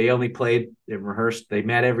 They only played and rehearsed. They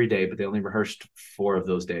met every day, but they only rehearsed 4 of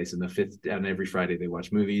those days. And the 5th, and every Friday they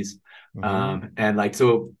watched movies. And like,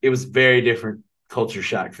 so it was very different culture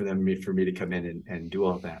shock for me to come in and do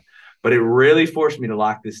all of that. But it really forced me to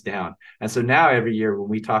lock this down. And so now every year when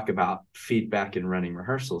we talk about feedback and running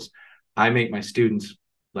rehearsals, I make my students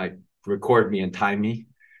like record me and time me,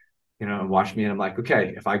 and watch me. And I'm like,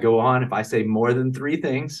 okay, if I go on, if I say more than 3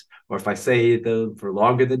 things, or if I say for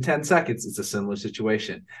longer than 10 seconds, it's a similar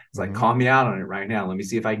situation. It's like, call me out on it right now. Let me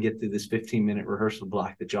see if I can get through this 15-minute rehearsal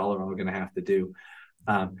block that y'all are all going to have to do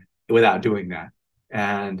without doing that.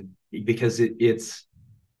 And because it's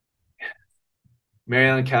Mary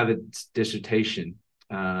Ellen Cavitt's dissertation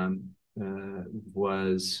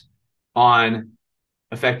was on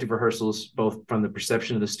effective rehearsals, both from the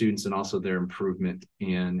perception of the students and also their improvement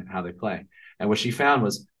in how they play. And what she found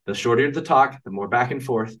was the shorter the talk, the more back and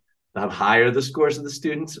forth, the higher the scores of the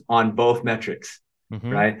students on both metrics,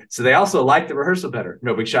 right? So they also like the rehearsal better.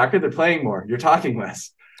 No big shocker, they're playing more, you're talking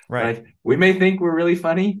less. Right? We may think we're really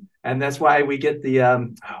funny, and that's why we get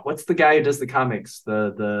the what's the guy who does the comics,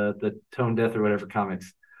 the Tone Death or whatever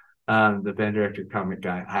comics, the band director comic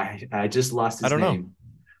guy. I just lost his name,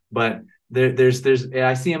 but there's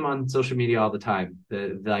I see him on social media all the time.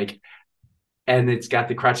 And it's got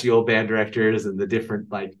the crotchety old band directors and the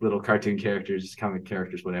different like little cartoon characters, comic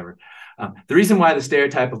characters, whatever. The reason why the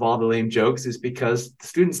stereotype of all the lame jokes is because the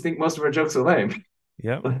students think most of our jokes are lame.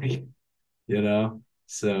 Yeah.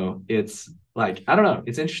 So it's like, I don't know,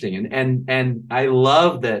 it's interesting. And I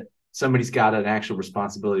love that somebody's got an actual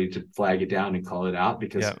responsibility to flag it down and call it out,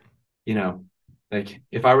 because, like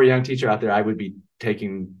if I were a young teacher out there, I would be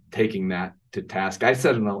taking that to task.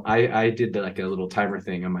 I did like a little timer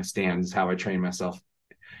thing on my stands, how I train myself.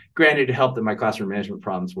 Granted, it helped that my classroom management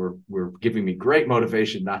problems were giving me great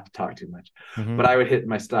motivation not to talk too much. But I would hit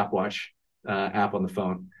my stopwatch app on the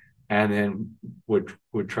phone, and then would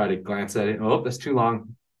try to glance at it. Oh, that's too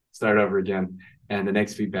long. Start over again. And the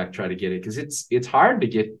next feedback, try to get it. Because it's hard to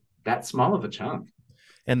get that small of a chunk.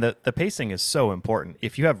 And the pacing is so important.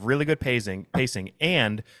 If you have really good pacing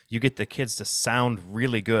and you get the kids to sound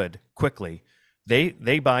really good quickly,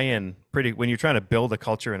 they buy in pretty. When you're trying to build a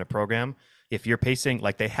culture in a program, if you're pacing,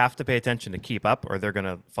 like they have to pay attention to keep up or they're going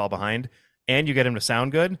to fall behind, and you get them to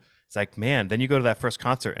sound good, it's like, man, then you go to that first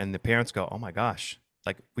concert and the parents go, oh my gosh,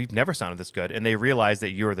 like we've never sounded this good. And they realize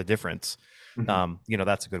that you're the difference.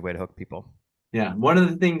 That's a good way to hook people. Yeah. One of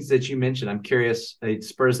the things that you mentioned, I'm curious, it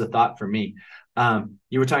spurs the thought for me.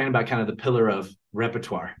 You were talking about kind of the pillar of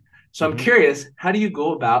repertoire. So I'm curious, how do you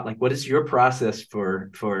go about, like, what is your process for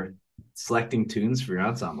selecting tunes for your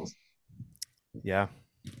ensembles? Yeah,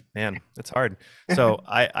 man, it's hard. So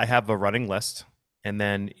I have a running list. And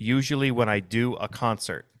then usually when I do a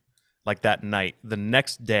concert, like that night, the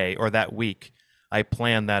next day or that week, I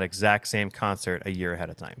plan that exact same concert a year ahead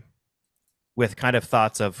of time, with kind of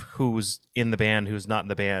thoughts of who's in the band, who's not in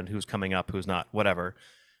the band, who's coming up, who's not, whatever.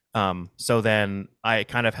 So then I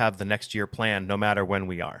kind of have the next year planned no matter when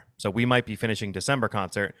we are. So we might be finishing December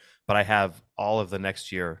concert, but I have all of the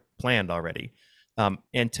next year planned already.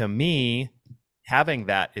 And to me, having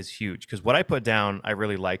that is huge, because what I put down, I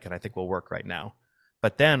really like, and I think will work right now.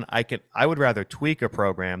 But then I would rather tweak a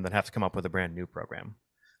program than have to come up with a brand new program.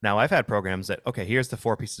 Now I've had programs that, okay, here's the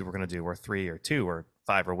 4 pieces we're going to do, or 3 or 2 or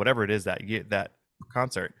 5 or whatever it is that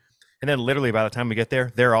concert. And then literally by the time we get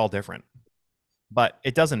there, they're all different. But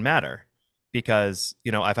it doesn't matter, because,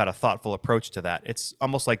 I've had a thoughtful approach to that. It's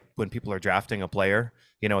almost like when people are drafting a player,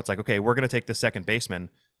 it's like, okay, we're going to take the second baseman.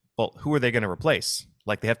 Well, who are they going to replace?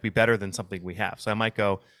 Like, they have to be better than something we have. So I might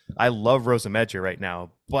go, I love Rosa Medger right now,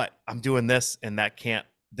 but I'm doing this and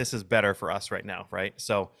this is better for us right now. Right.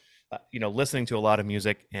 So, listening to a lot of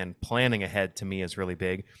music and planning ahead to me is really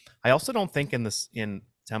big. I also don't think in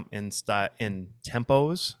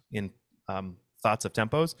tempos, thoughts of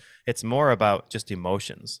tempos. It's more about just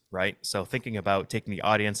emotions, right? So thinking about taking the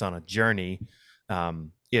audience on a journey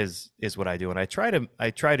is what I do. And I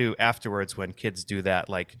try to afterwards, when kids do that,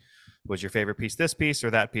 like, was your favorite piece this piece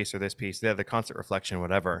or that piece or this piece? The concert reflection,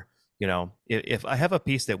 whatever. If I have a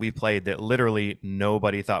piece that we played that literally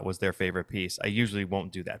nobody thought was their favorite piece, I usually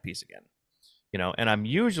won't do that piece again. And I'm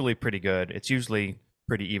usually pretty good. It's usually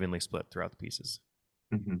pretty evenly split throughout the pieces.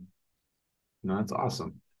 Mm-hmm. No, that's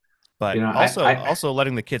awesome. But also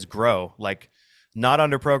letting the kids grow, like not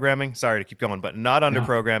under programming. Sorry to keep going, but not under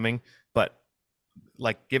programming, but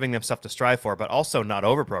like giving them stuff to strive for, but also not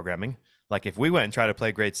over programming. Like if we went and tried to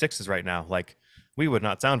play grade sixes right now, like we would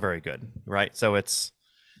not sound very good, right? So it's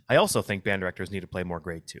I also think band directors need to play more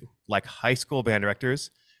grade two. Like high school band directors,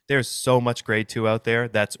 there's so much grade two out there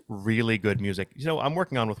that's really good music. You know, I'm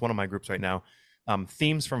working on with one of my groups right now,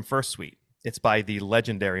 themes from First Suite. It's by the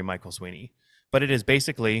legendary Michael Sweeney, but it is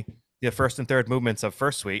basically the first and third movements of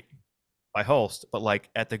First Suite by Holst, but like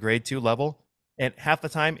at the grade two level. And half the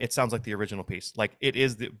time it sounds like the original piece. Like it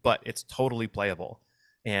is, but it's totally playable.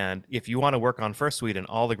 And if you want to work on First Suite and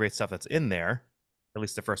all the great stuff that's in there, at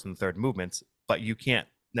least the first and the third movements, but you can't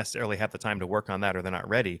necessarily have the time to work on that or they're not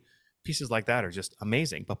ready. Pieces like that are just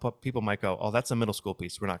amazing. But people might go, oh, that's a middle school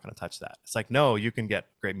piece. We're not going to touch that. It's like, no, you can get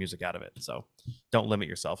great music out of it. So don't limit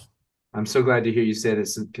yourself. I'm so glad to hear you say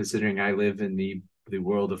this, considering I live in the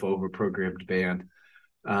world of overprogrammed band.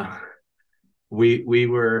 Uh, we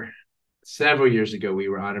were several years ago, we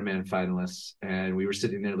were honor man finalists, and we were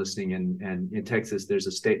sitting there listening. And in Texas, there's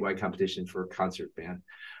a statewide competition for a concert band.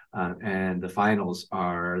 And the finals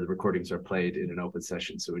are the recordings are played in an open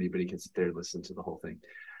session, so anybody can sit there and listen to the whole thing.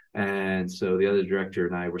 And so the other director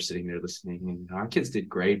and I were sitting there listening, and our kids did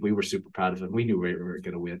great. We were super proud of them. We knew we were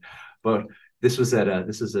going to win, but this was a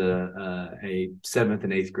seventh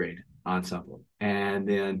and eighth grade ensemble, and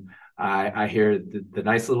then I hear the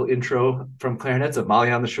nice little intro from clarinets of Molly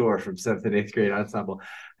on the Shore from seventh and eighth grade ensemble,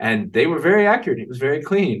 and they were very accurate. It was very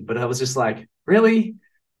clean, but I was just like, really,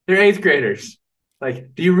 they're eighth graders.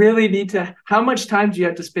 Like, do you really need to? How much time do you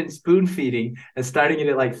have to spend spoon feeding and starting it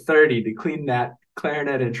at like 30 to clean that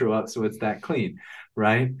clarinet intro up so it's that clean,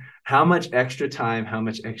 right? How much extra time, how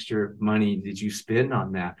much extra money did you spend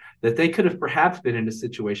on that? That they could have perhaps been in a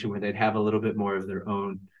situation where they'd have a little bit more of their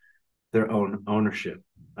own ownership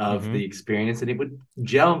of Mm-hmm. the experience, and it would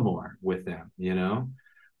gel more with them, you know.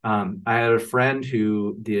 I had a friend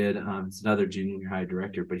who did, it's another junior high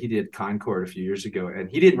director, but he did Concord a few years ago, and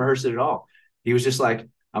he didn't rehearse it at all. He was just like,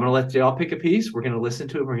 I'm going to let y'all pick a piece. We're going to listen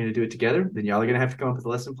to it. We're going to do it together. Then y'all are going to have to come up with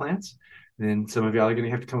lesson plans. And then some of y'all are going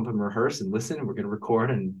to have to come up and rehearse and listen. And we're going to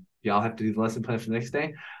record, and y'all have to do the lesson plan for the next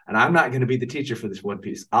day. And I'm not going to be the teacher for this one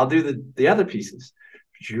piece. I'll do the other pieces.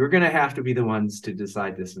 But you're going to have to be the ones to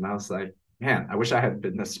decide this. And I was like, man, I wish I had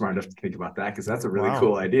been this smart enough to think about that, because that's a really Wow.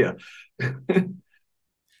 cool idea.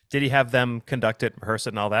 Did he have them conduct it, rehearse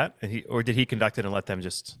it, and all that? Or did he conduct it and let them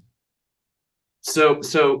just?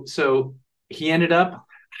 So he ended up,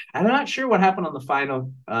 I'm not sure what happened on the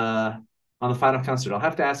final concert. I'll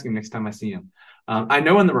have to ask him next time I see him. I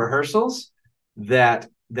know in the rehearsals that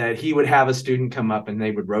he would have a student come up and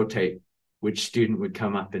they would rotate which student would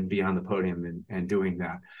come up and be on the podium and doing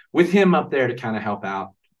that with him up there to kind of help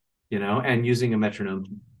out, you know, and using a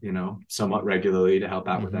metronome, you know, somewhat regularly to help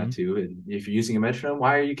out with Mm-hmm. that too. And if you're using a metronome,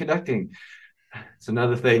 why are you conducting? It's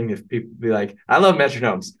another thing. If people be like, I love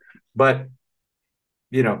metronomes, but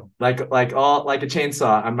you know, like a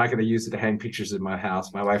chainsaw, I'm not going to use it to hang pictures in my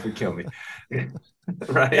house. My wife would kill me. Yeah,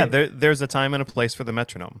 Right. there's a time and a place for the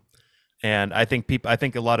metronome. And I think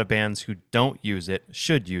a lot of bands who don't use it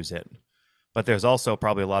should use it. But there's also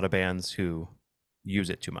probably a lot of bands who use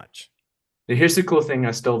it too much. And here's the cool thing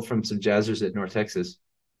I stole from some jazzers at North Texas.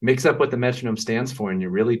 Mix up what the metronome stands for, and you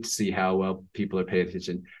really see how well people are paying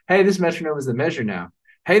attention. Hey, this metronome is the measure now.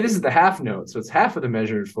 Hey, this is the half note, so it's half of the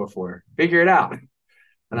measure is 4/4. Figure it out.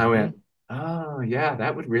 And I Mm-hmm. went, oh yeah,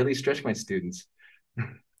 that would really stretch my students.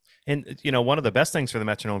 And you know, one of the best things for the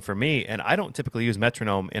metronome for me, and I don't typically use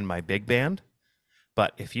metronome in my big band,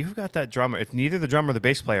 but if you've got that drummer, if neither the drummer or the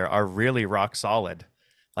bass player are really rock solid,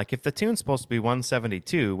 like if the tune's supposed to be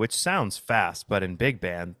 172, which sounds fast, but in big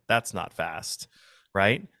band, that's not fast,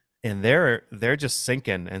 right? And they're just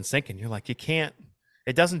sinking and sinking. You're like, you can't,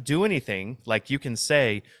 it doesn't do anything. Like you can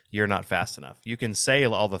say you're not fast enough. You can say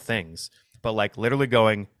all the things, but like literally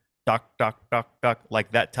going duck, duck, duck, duck,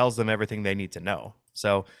 like that tells them everything they need to know.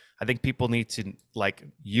 So I think people need to like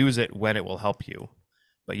use it when it will help you.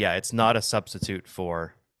 But yeah, it's not a substitute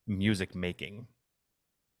for music making.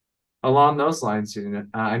 Along those lines,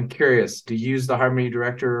 I'm curious, do you use the harmony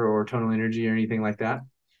director or tonal energy or anything like that?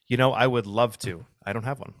 You know, I would love to. I don't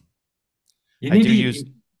have one. You I need do to use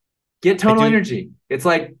get I tonal do energy. It's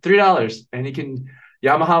like $3, and you can.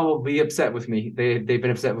 Yamaha will be upset with me. They've been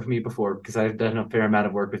upset with me before because I've done a fair amount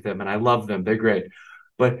of work with them, and I love them. They're great,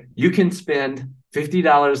 but you can spend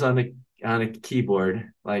 $50 on a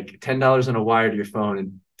keyboard, like $10 on a wire to your phone,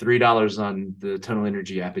 and $3 on the tonal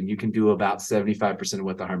energy app, and you can do about 75% of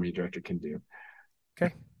what the harmony director can do.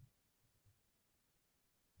 okay.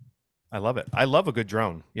 I love it. I love a good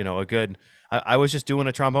drone. You know, a good. I was just doing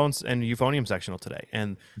a trombones and euphonium sectional today,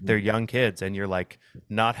 and they're young kids, and you're like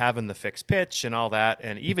not having the fixed pitch and all that.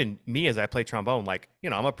 And even me, as I play trombone, like you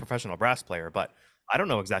know, I'm a professional brass player, but I don't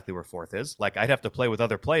know exactly where fourth is. Like I'd have to play with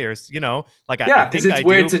other players, like I Yeah, because think it's I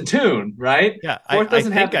where do. it's in tune, right? Yeah, Fourth I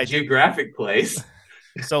doesn't have think the I do. geographic place.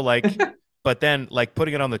 So like, but then like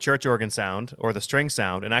putting it on the church organ sound or the string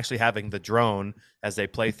sound and actually having the drone as they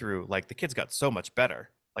play through, like the kids got so much better.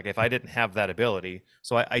 Like if I didn't have that ability,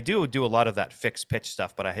 so I do a lot of that fixed pitch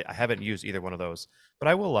stuff, but I haven't used either one of those. But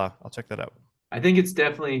I will. I'll check that out. I think it's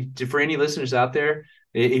definitely for any listeners out there.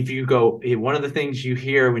 If you go, one of the things you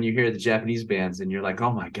hear when you hear the Japanese bands, and you're like,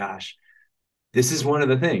 oh my gosh, this is one of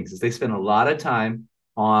the things is they spend a lot of time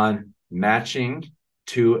on matching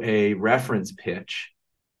to a reference pitch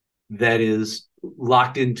that is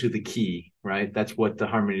locked into the key, right? That's what the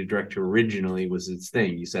harmony director originally was its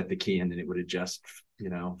thing. You set the key and then it would adjust,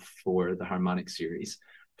 for the harmonic series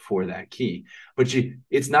for that key. But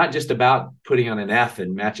it's not just about putting on an F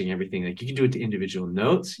and matching everything. Like you can do it to individual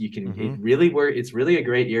notes. You can Mm-hmm. it's really a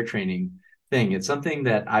great ear training thing. It's something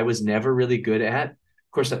that I was never really good at.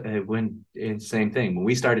 Of course, same thing. When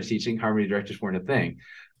we started teaching, harmony directors weren't a thing,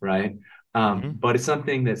 right? Mm-hmm. But it's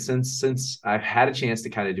something that since I've had a chance to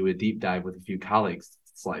kind of do a deep dive with a few colleagues,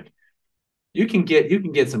 it's like you can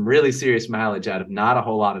get some really serious mileage out of not a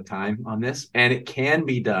whole lot of time on this, and it can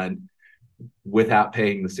be done without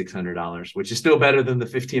paying the $600, which is still better than the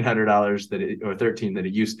 $1,500 or 13 that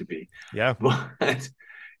it used to be. Yeah, But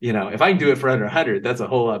if I can do it for under 100, that's a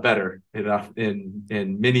whole lot better in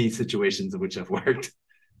many situations in which I've worked.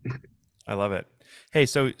 I love it. Hey,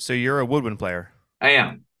 so you're a woodwind player. I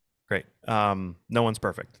am. Great. No one's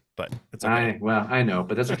perfect, but it's okay. I know,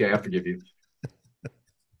 but that's okay. I forgive you.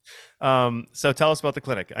 So tell us about the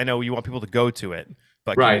clinic. I know you want people to go to it,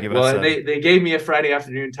 but can you Right. give us Well, a? they gave me a Friday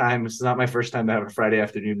afternoon time. This is not my first time to have a Friday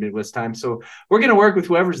afternoon Midwest time. So we're going to work with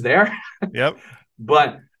whoever's there. Yep.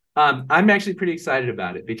 But I'm actually pretty excited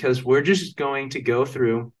about it because we're just going to go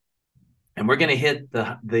through and we're going to hit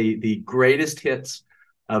the greatest hits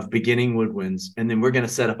of beginning woodwinds, and then we're going to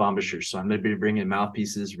set up embouchures. So I'm going to be bringing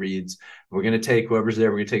mouthpieces, reeds. We're going to take whoever's there.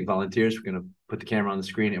 We're going to take volunteers. We're going to put the camera on the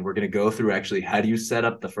screen, and we're going to go through actually how do you set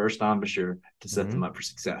up the first embouchure to set Mm-hmm. them up for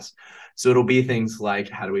success. So it'll be things like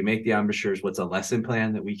how do we make the embouchures? What's a lesson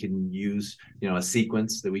plan that we can use? A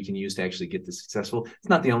sequence that we can use to actually get this successful. It's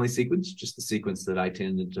not the only sequence, just the sequence that I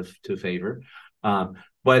tend to favor,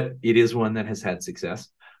 but it is one that has had success.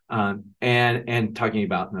 And talking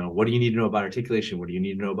about what do you need to know about articulation? What do you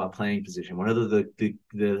need to know about playing position? What are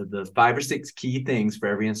the 5 or 6 key things for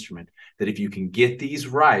every instrument that if you can get these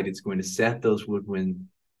right, it's going to set those woodwind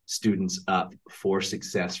students up for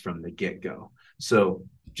success from the get-go. So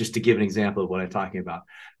just to give an example of what I'm talking about,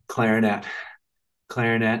 clarinet,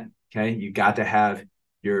 okay, you got to have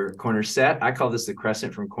your corner set. I call this the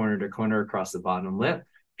crescent from corner to corner across the bottom lip,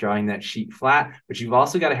 drawing that sheet flat, but you've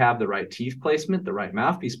also got to have the right teeth placement, the right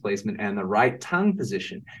mouthpiece placement, and the right tongue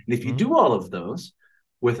position. And if you Mm-hmm. do all of those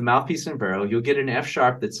with a mouthpiece and barrel, you'll get an F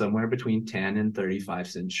sharp that's somewhere between 10 and 35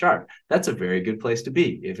 cents sharp. That's a very good place to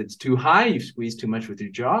be. If it's too high, you've squeezed too much with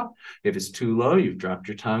your jaw. If it's too low, you've dropped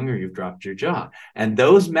your tongue or you've dropped your jaw. And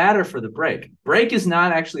those matter for the break. Break is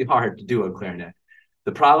not actually hard to do on clarinet.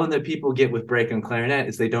 The problem that people get with break on clarinet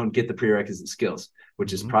is they don't get the prerequisite skills,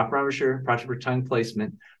 which is Mm-hmm. proper embouchure, proper tongue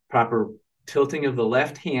placement, proper tilting of the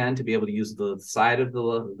left hand to be able to use the side of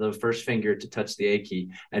the first finger to touch the A key,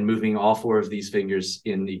 and moving all 4 of these fingers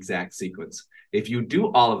in the exact sequence. If you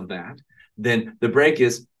do all of that, then the break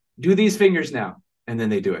is do these fingers now, and then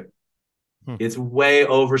they do it. Hmm. It's way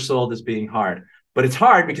oversold as being hard. But it's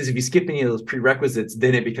hard because if you skip any of those prerequisites,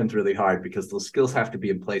 then it becomes really hard because those skills have to be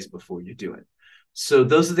in place before you do it. So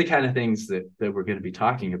those are the kind of things that we're going to be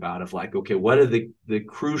talking about of like, okay, what are the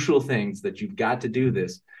crucial things that you've got to do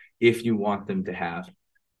this if you want them to have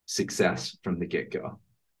success from the get-go.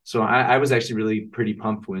 So I was actually really pretty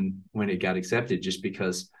pumped when it got accepted, just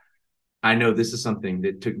because I know this is something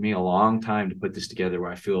that took me a long time to put this together,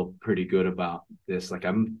 where I feel pretty good about this. Like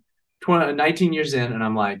I'm 19 years in and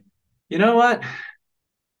I'm like, you know what?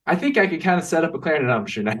 I think I could kind of set up a clarinet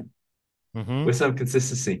embouchure now Mm-hmm. with some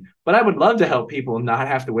consistency. But I would love to help people not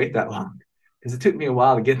have to wait that long, because it took me a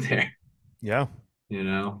while to get there, Yeah. you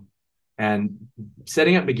know. And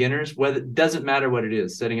setting up beginners, whether it doesn't matter what it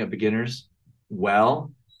is, setting up beginners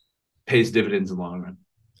well pays dividends in the long run.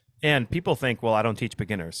 And people think, well, I don't teach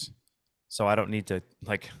beginners, so I don't need to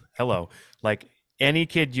hello, like any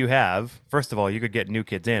kid you have. First of all, you could get new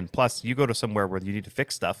kids in. Plus, you go to somewhere where you need to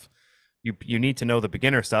fix stuff. You need to know the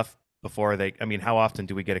beginner stuff before they. I mean, how often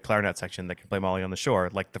do we get a clarinet section that can play Molly on the Shore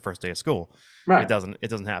like the first day of school? It Right. doesn't. It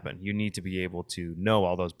doesn't happen. You need to be able to know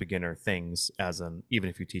all those beginner things even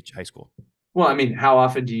if you teach high school. Well, I mean, how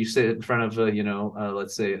often do you sit in front of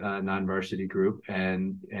let's say a non-varsity group,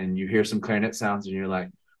 and you hear some clarinet sounds and you're like,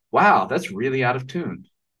 wow, that's really out of tune.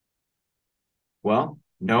 Well,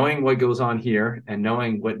 knowing what goes on here and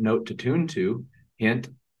knowing what note to tune to, hint,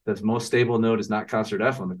 the most stable note is not concert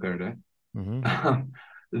F on the clarinet. Mm-hmm.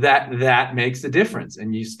 That makes a difference,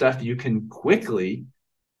 and you stuff you can quickly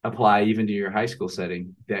apply even to your high school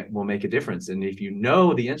setting that will make a difference. And if you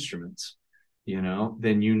know the instruments,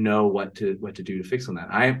 then you know what to do to fix on that.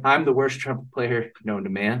 I'm the worst trumpet player known to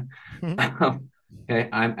man. Okay,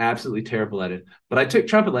 I'm absolutely terrible at it. But I took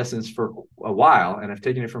trumpet lessons for a while, and I've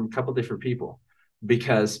taken it from a couple different people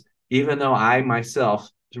because even though I myself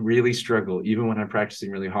really struggle, even when I'm practicing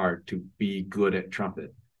really hard, to be good at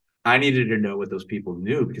trumpet, I needed to know what those people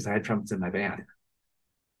knew because I had trumpets in my band.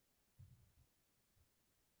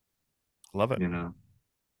 Love it. You know,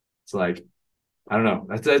 it's like I don't know.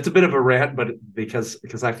 It's a bit of a rant, but because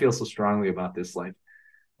I feel so strongly about this, like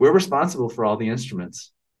we're responsible for all the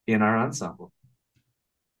instruments in our ensemble.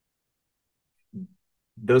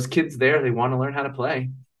 Those kids there, they want to learn how to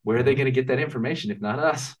play. Where are they Mm-hmm. going to get that information if not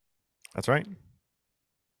us? That's right.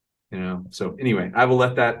 So anyway, I will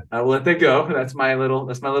let that go. That's my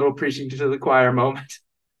little preaching to the choir moment.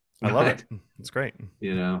 I love it. But It's great.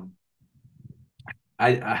 you know, I,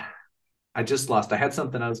 I I just lost. I had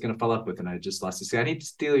something I was going to follow up with, and I just lost it. See, I need to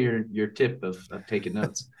steal your tip of taking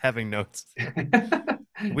notes. Having notes.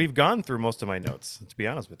 We've gone through most of my notes, to be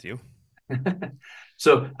honest with you.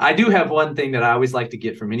 So I do have one thing that I always like to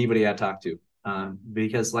get from anybody I talk to,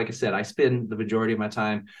 because, like I said, I spend the majority of my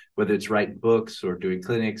time, whether it's writing books or doing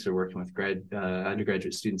clinics or working with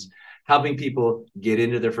undergraduate students, helping people get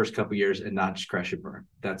into their first couple years and not just crash and burn.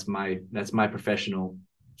 That's my professional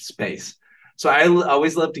space. So I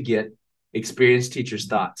always love to get experienced teachers'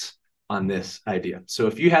 thoughts on this idea. So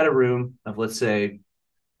if you had a room of, let's say,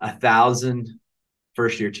 1,000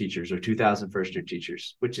 first year teachers or 2,000 first year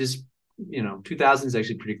teachers, which is 2000 is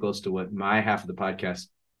actually pretty close to what my half of the podcast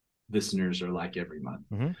listeners are like every month.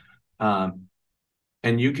 Mm-hmm. um,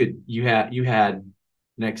 and you had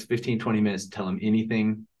next 15-20 minutes to tell them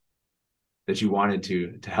anything that you wanted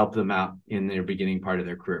to help them out in their beginning part of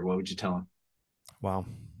their career. What would you tell Wow.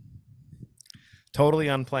 Totally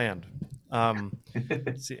unplanned. Um,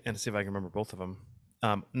 them? see if I can remember both of them.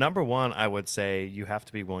 Number one, I would say you have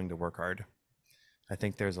to be willing to work hard. I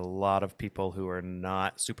think there's a lot of people who are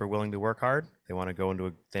not super willing to work hard. They want to go into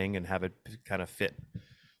a thing and have it kind of fit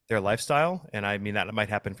their lifestyle. And I mean, that might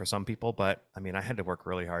happen for some people, but I mean, I had to work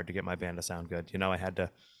really hard to get my band to sound good. I had to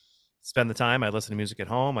spend the time. I listen to music at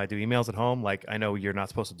home. I do emails at home. Like, I know you're not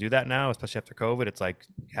supposed to do that now, especially after COVID. It's like,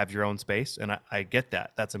 have your own space. And I get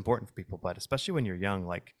that. That's important for people. But especially when you're young,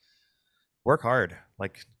 like, work hard,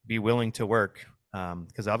 like, be willing to work.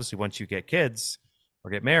 Because obviously, once you get kids or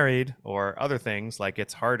get married or other things, like,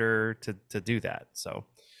 it's harder to do that. So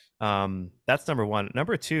that's number one.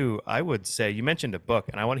 Number two, I would say you mentioned a book,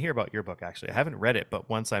 and I want to hear about your book. Actually, I haven't read it, but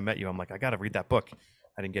once I met you, I'm like, I got to read that book.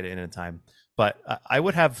 I didn't get it in time, but I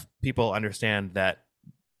would have people understand that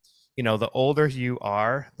the older you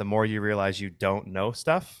are, the more you realize you don't know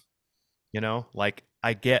stuff. Like,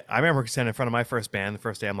 I remember standing in front of my first band the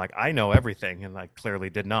first day. I'm like, I know everything, and I clearly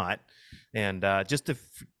did not. And just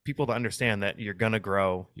people to understand that you're gonna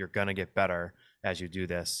grow, you're gonna get better as you do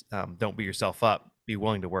this. Don't beat yourself up. Be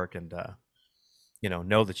willing to work, and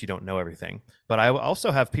know that you don't know everything. But I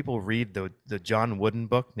also have people read the John Wooden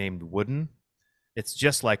book named Wooden. It's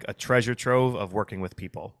just like a treasure trove of working with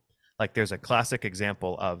people. Like, there's a classic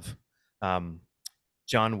example of um,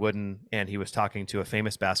 John Wooden, and he was talking to a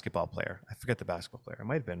famous basketball player. I forget the basketball player. It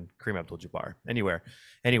might have been Kareem Abdul-Jabbar.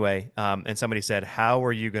 Anyway, and somebody said, "How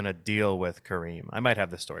are you going to deal with Kareem?" I might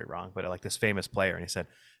have this story wrong, but like, this famous player, and he said,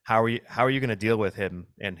 "How are you going to deal with him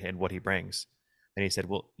and what he brings?" And he said,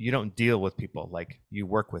 "Well, you don't deal with people, like, you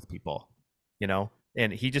work with people, you know."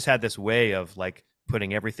 And he just had this way of, like,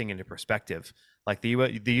 putting everything into perspective. Like, the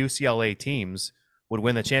UCLA teams would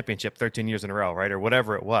win the championship 13 years in a row, right, or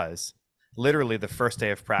whatever it was. Literally, the first day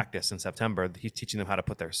of practice in September, he's teaching them how to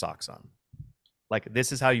put their socks on. Like,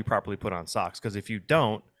 this is how you properly put on socks, because if you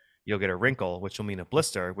don't, you'll get a wrinkle, which will mean a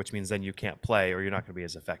blister, which means then you can't play or you're not going to be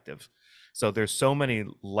as effective. So there's so many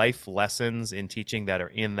life lessons in teaching that are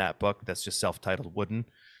in that book that's just self-titled Wooden,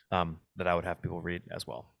 that I would have people read as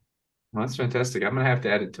well. Well, that's fantastic. I'm gonna have to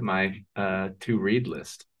add it to my to read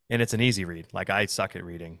list. And it's an easy read. Like, I suck at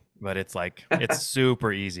reading, but it's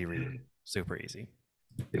super easy read. Super easy.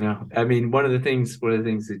 I mean, one of the things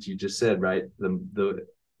that you just said, right? The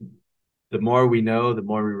more we know, the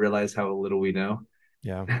more we realize how little we know.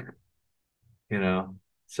 Yeah. you know.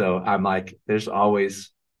 So I'm like, there's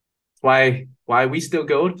always why we still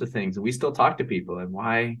go to things and we still talk to people, and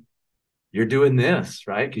why you're doing this,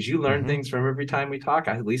 right? Because you learn Mm-hmm. things from every time we talk.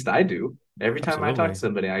 At least I do. Every time I talk to Absolutely.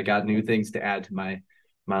 somebody, I got new things to add to my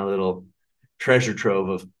little treasure trove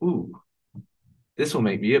of, ooh, this will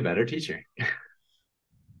make me a better teacher.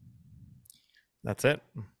 That's it.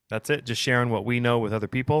 That's it. Just sharing what we know with other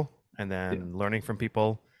people and Yeah. then learning from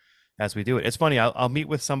people as we do it. It's funny. I'll meet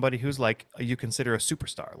with somebody who's like you consider a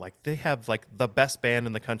superstar. Like they have like the best band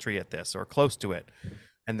in the country at this or close to it.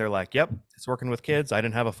 And they're like, yep, it's working with kids. I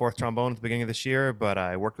didn't have a fourth trombone at the beginning of this year, but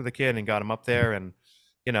I worked with a kid and got him up there. And,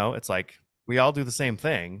 it's like we all do the same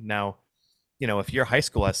thing. Now, if your high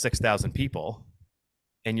school has 6,000 people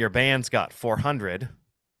and your band's got 400,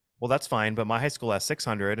 well, that's fine. But my high school has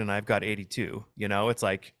 600 and I've got 82. It's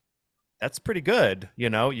like, that's pretty good. You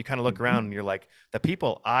kind of look around Mhm. and you're like, the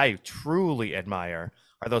people I truly admire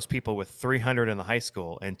are those people with 300 in the high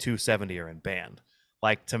school and 270 are in band.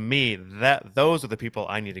 Like to me, those are the people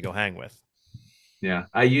I need to go hang with. Yeah,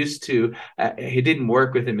 I used to. He didn't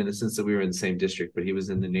work with him in the sense that we were in the same district, but he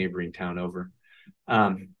was in the neighboring town over.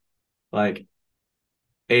 Um, like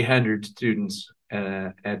 800 students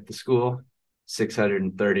at the school,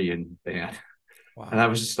 630 in band, and I Wow.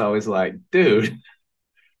 was just always like, dude,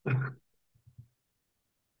 I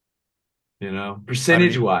don't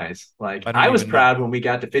percentage even wise, like I don't I was even know. proud when we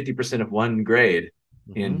got to 50% of one grade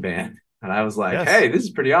Hmm. in band, and I was like, Yes, hey, this is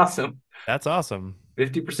pretty awesome. that's awesome.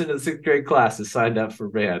 50% of the sixth grade class is signed up for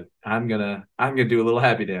band. I'm gonna do a little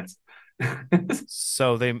happy dance.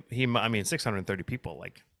 So I mean, 630 people.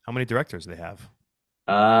 Like, how many directors do they have?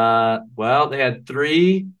 Well, they had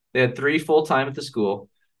three full time at the school,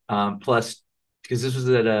 plus because this was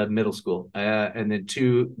at a middle school, and then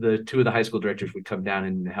two of the high school directors would come down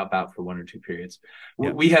and help out for 1 or 2 periods.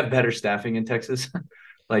 Yep. We have better staffing in Texas,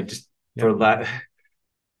 like just Yep. for that.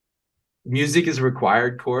 Music is a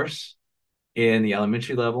required course in the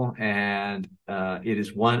elementary level, and it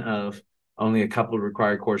is one of only a couple of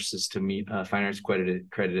required courses to meet fine arts credit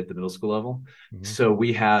at the middle school level. Hmm. So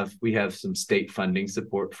we have some state funding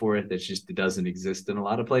support for it that just doesn't exist in a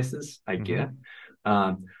lot of places. I Hmm. get,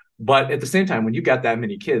 um, but at the same time, when you got that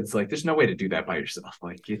many kids, like there's no way to do that by yourself.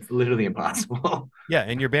 Like it's literally impossible. Yeah,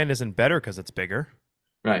 and your band isn't better because it's bigger.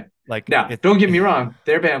 Right Like now, it. don't get me wrong,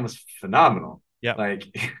 their band was phenomenal. Yep. Like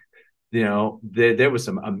there was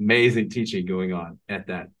some amazing teaching going on at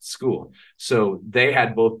that school. So they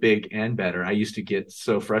had both big and better. I used to get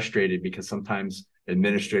so frustrated because sometimes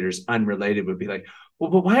administrators unrelated would be like,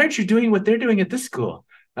 well, but why aren't you doing what they're doing at this school?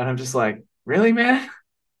 And I'm just like, really, man? Hmm.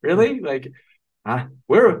 Really? Like,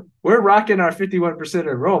 we're rocking our 51%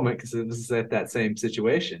 enrollment because it was at that same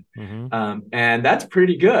situation. Hmm. And that's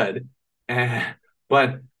pretty good.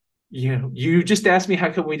 But you just asked me how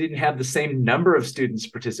come we didn't have the same number of students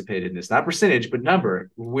participate in this, not percentage, but number.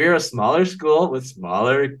 We're a smaller school with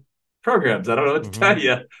smaller programs. I don't know what to Hmm. tell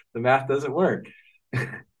you. The math doesn't work.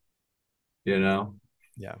 you know,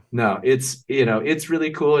 Yeah. no, it's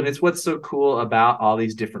really cool. And it's what's so cool about all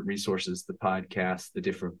these different resources, the podcasts, the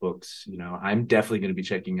different books. I'm definitely going to be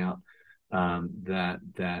checking out that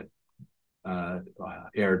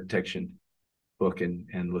air detection book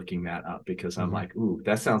and looking that up because I'm Hmm. like, ooh,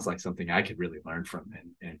 that sounds like something I could really learn from and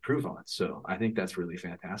improve on. So I think that's really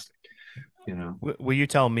fantastic. You know, Will you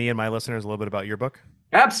tell me and my listeners a little bit about your book?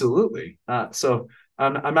 Absolutely. So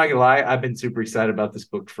I'm not gonna lie, I've been super excited about this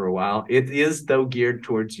book for a while. It is though geared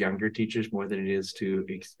towards younger teachers more than it is to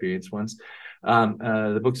experienced ones.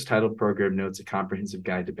 The book's titled "Program Notes: A Comprehensive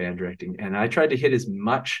Guide to Band Directing," and I tried to hit as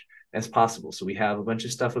much as possible. So we have a bunch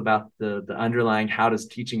of stuff about the underlying how does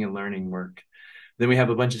teaching and learning work. Then we have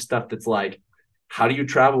a bunch of stuff that's like, how do you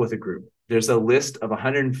travel with a group? There's a list of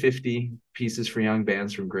 150 pieces for young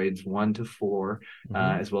bands from grades 1 to 4, Hmm.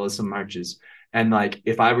 as well as some marches. And like,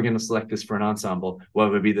 if I were going to select this for an ensemble, what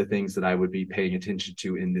would be the things that I would be paying attention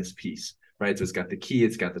to in this piece? Right. So it's got the key,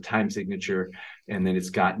 it's got the time signature, and then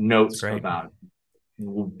it's got That's notes great. about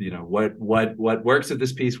what works at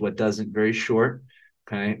this piece, what doesn't. Very short.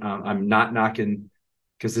 Okay. I'm not knocking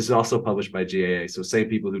because this is also published by GAA. So say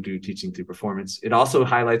people who do teaching through performance. It also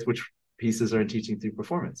highlights which pieces are in teaching through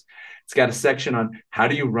performance. It's got a section on how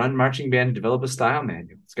do you run marching band and develop a style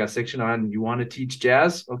manual. It's got a section on you want to teach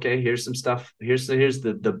jazz. Okay, here's some stuff. Here's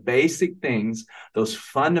the basic things, those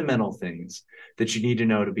fundamental things that you need to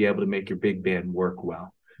know to be able to make your big band work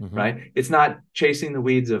well. Hmm. Right? It's not chasing the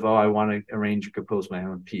weeds of, oh, I want to arrange or compose my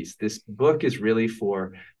own piece. This book is really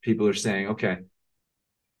for people who are saying, okay,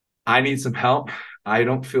 I need some help. I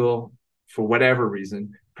don't feel, for whatever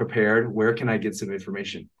reason, prepared. Where can I get some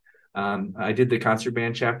information? I did the concert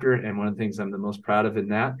band chapter, and one of the things I'm the most proud of in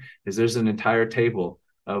that is there's an entire table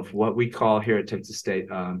of what we call here at Texas State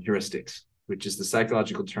heuristics, which is the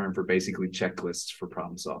psychological term for basically checklists for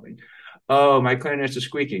problem solving Oh, my clarinets are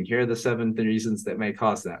squeaking. Here are the 7 reasons that may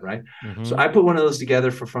cause that, right? So Mm-hmm. I put one of those together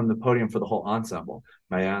from the podium for the whole ensemble.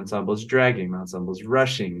 My ensemble is dragging, my ensemble is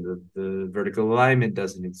rushing, the vertical alignment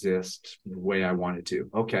doesn't exist the way I want it to.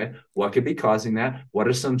 Okay, what could be causing that? What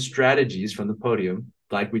are some strategies from the podium,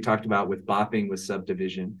 like we talked about with bopping, with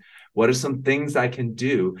subdivision? What are some things I can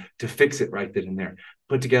do to fix it right then and there?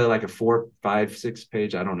 Put together like a 4, 5, 6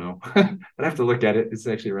 page, I don't know. I'd have to look at it. It's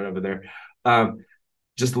actually right over there.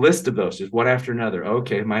 Just list of those, just one after another.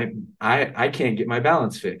 Okay, I can't get my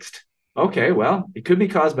balance fixed. Okay, well, it could be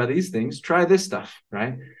caused by these things. Try this stuff,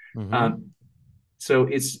 right? Mm-hmm. Um, so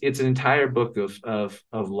it's an entire book of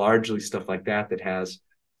largely stuff like that has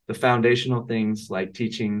the foundational things like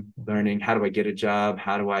teaching, learning. How do I get a job?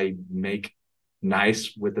 How do I make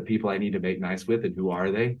nice with the people I need to make nice with, and who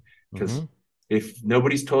are they? Because Mm-hmm. if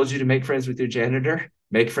nobody's told you to make friends with your janitor,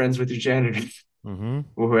 make friends with your janitor. Mm-hmm.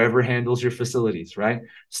 Or whoever handles your facilities, right?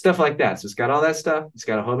 Stuff like that. So it's got all that stuff. It's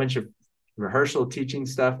got a whole bunch of rehearsal teaching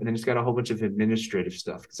stuff, and then it's got a whole bunch of administrative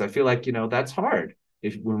stuff. Because I feel like, that's hard.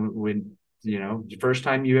 If when the first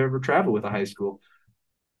time you ever travel with a high school,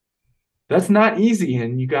 that's not easy,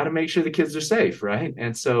 and you got to make sure the kids are safe, right?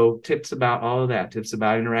 And so tips about all of that, tips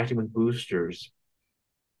about interacting with boosters,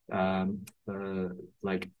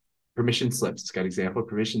 like permission slips. It's got example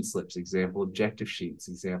permission slips, example objective sheets,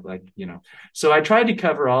 example, So I tried to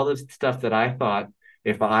cover all the stuff that I thought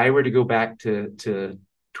if I were to go back to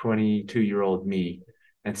 22-year-old me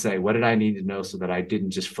and say, what did I need to know so that I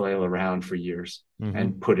didn't just flail around for years Mm-hmm.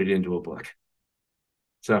 and put it into a book?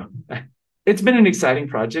 So it's been an exciting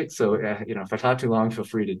project. So, if I talk too long, feel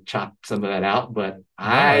free to chop some of that out, but No,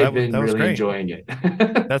 I've been that was really great. enjoying it.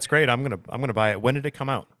 That's great. I'm gonna buy it. When did it come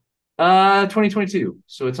out? 2022.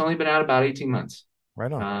 So it's only been out about 18 months.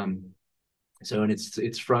 Right on. And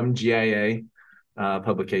it's from GIA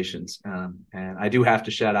publications. And I do have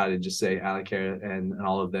to shout out and just say Alec and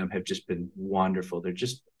all of them have just been wonderful. They're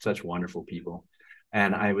just such wonderful people.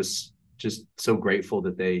 And I was just so grateful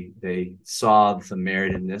that they saw some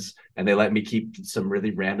merit in this, and they let me keep some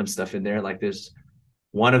really random stuff in there. Like there's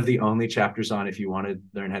one of the only chapters on if you want to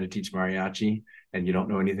learn how to teach mariachi and you don't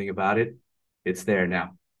know anything about it, it's there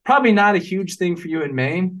now. Probably not a huge thing for you in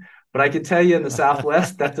Maine, but I can tell you in the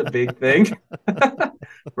Southwest, that's a big thing.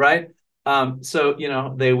 Right. So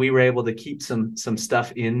we were able to keep some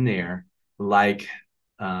stuff in there, like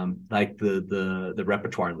the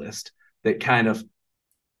repertoire list that kind of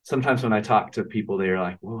sometimes when I talk to people, they're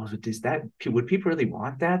like, well, would people really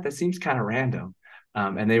want that? That seems kind of random.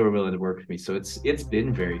 And they were willing to work with me. So it's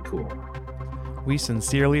been very cool. We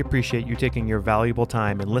sincerely appreciate you taking your valuable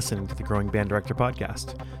time and listening to the Growing Band Director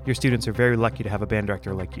podcast. Your students are very lucky to have a band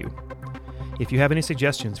director like you. If you have any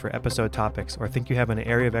suggestions for episode topics or think you have an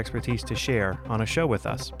area of expertise to share on a show with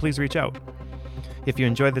us, please reach out. If you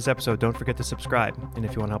enjoyed this episode, don't forget to subscribe. And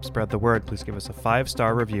if you want to help spread the word, please give us a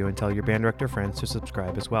 5-star review and tell your band director friends to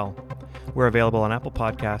subscribe as well. We're available on Apple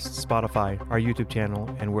Podcasts, Spotify, our YouTube channel,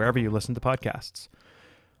 and wherever you listen to podcasts.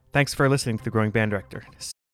 Thanks for listening to The Growing Band Director.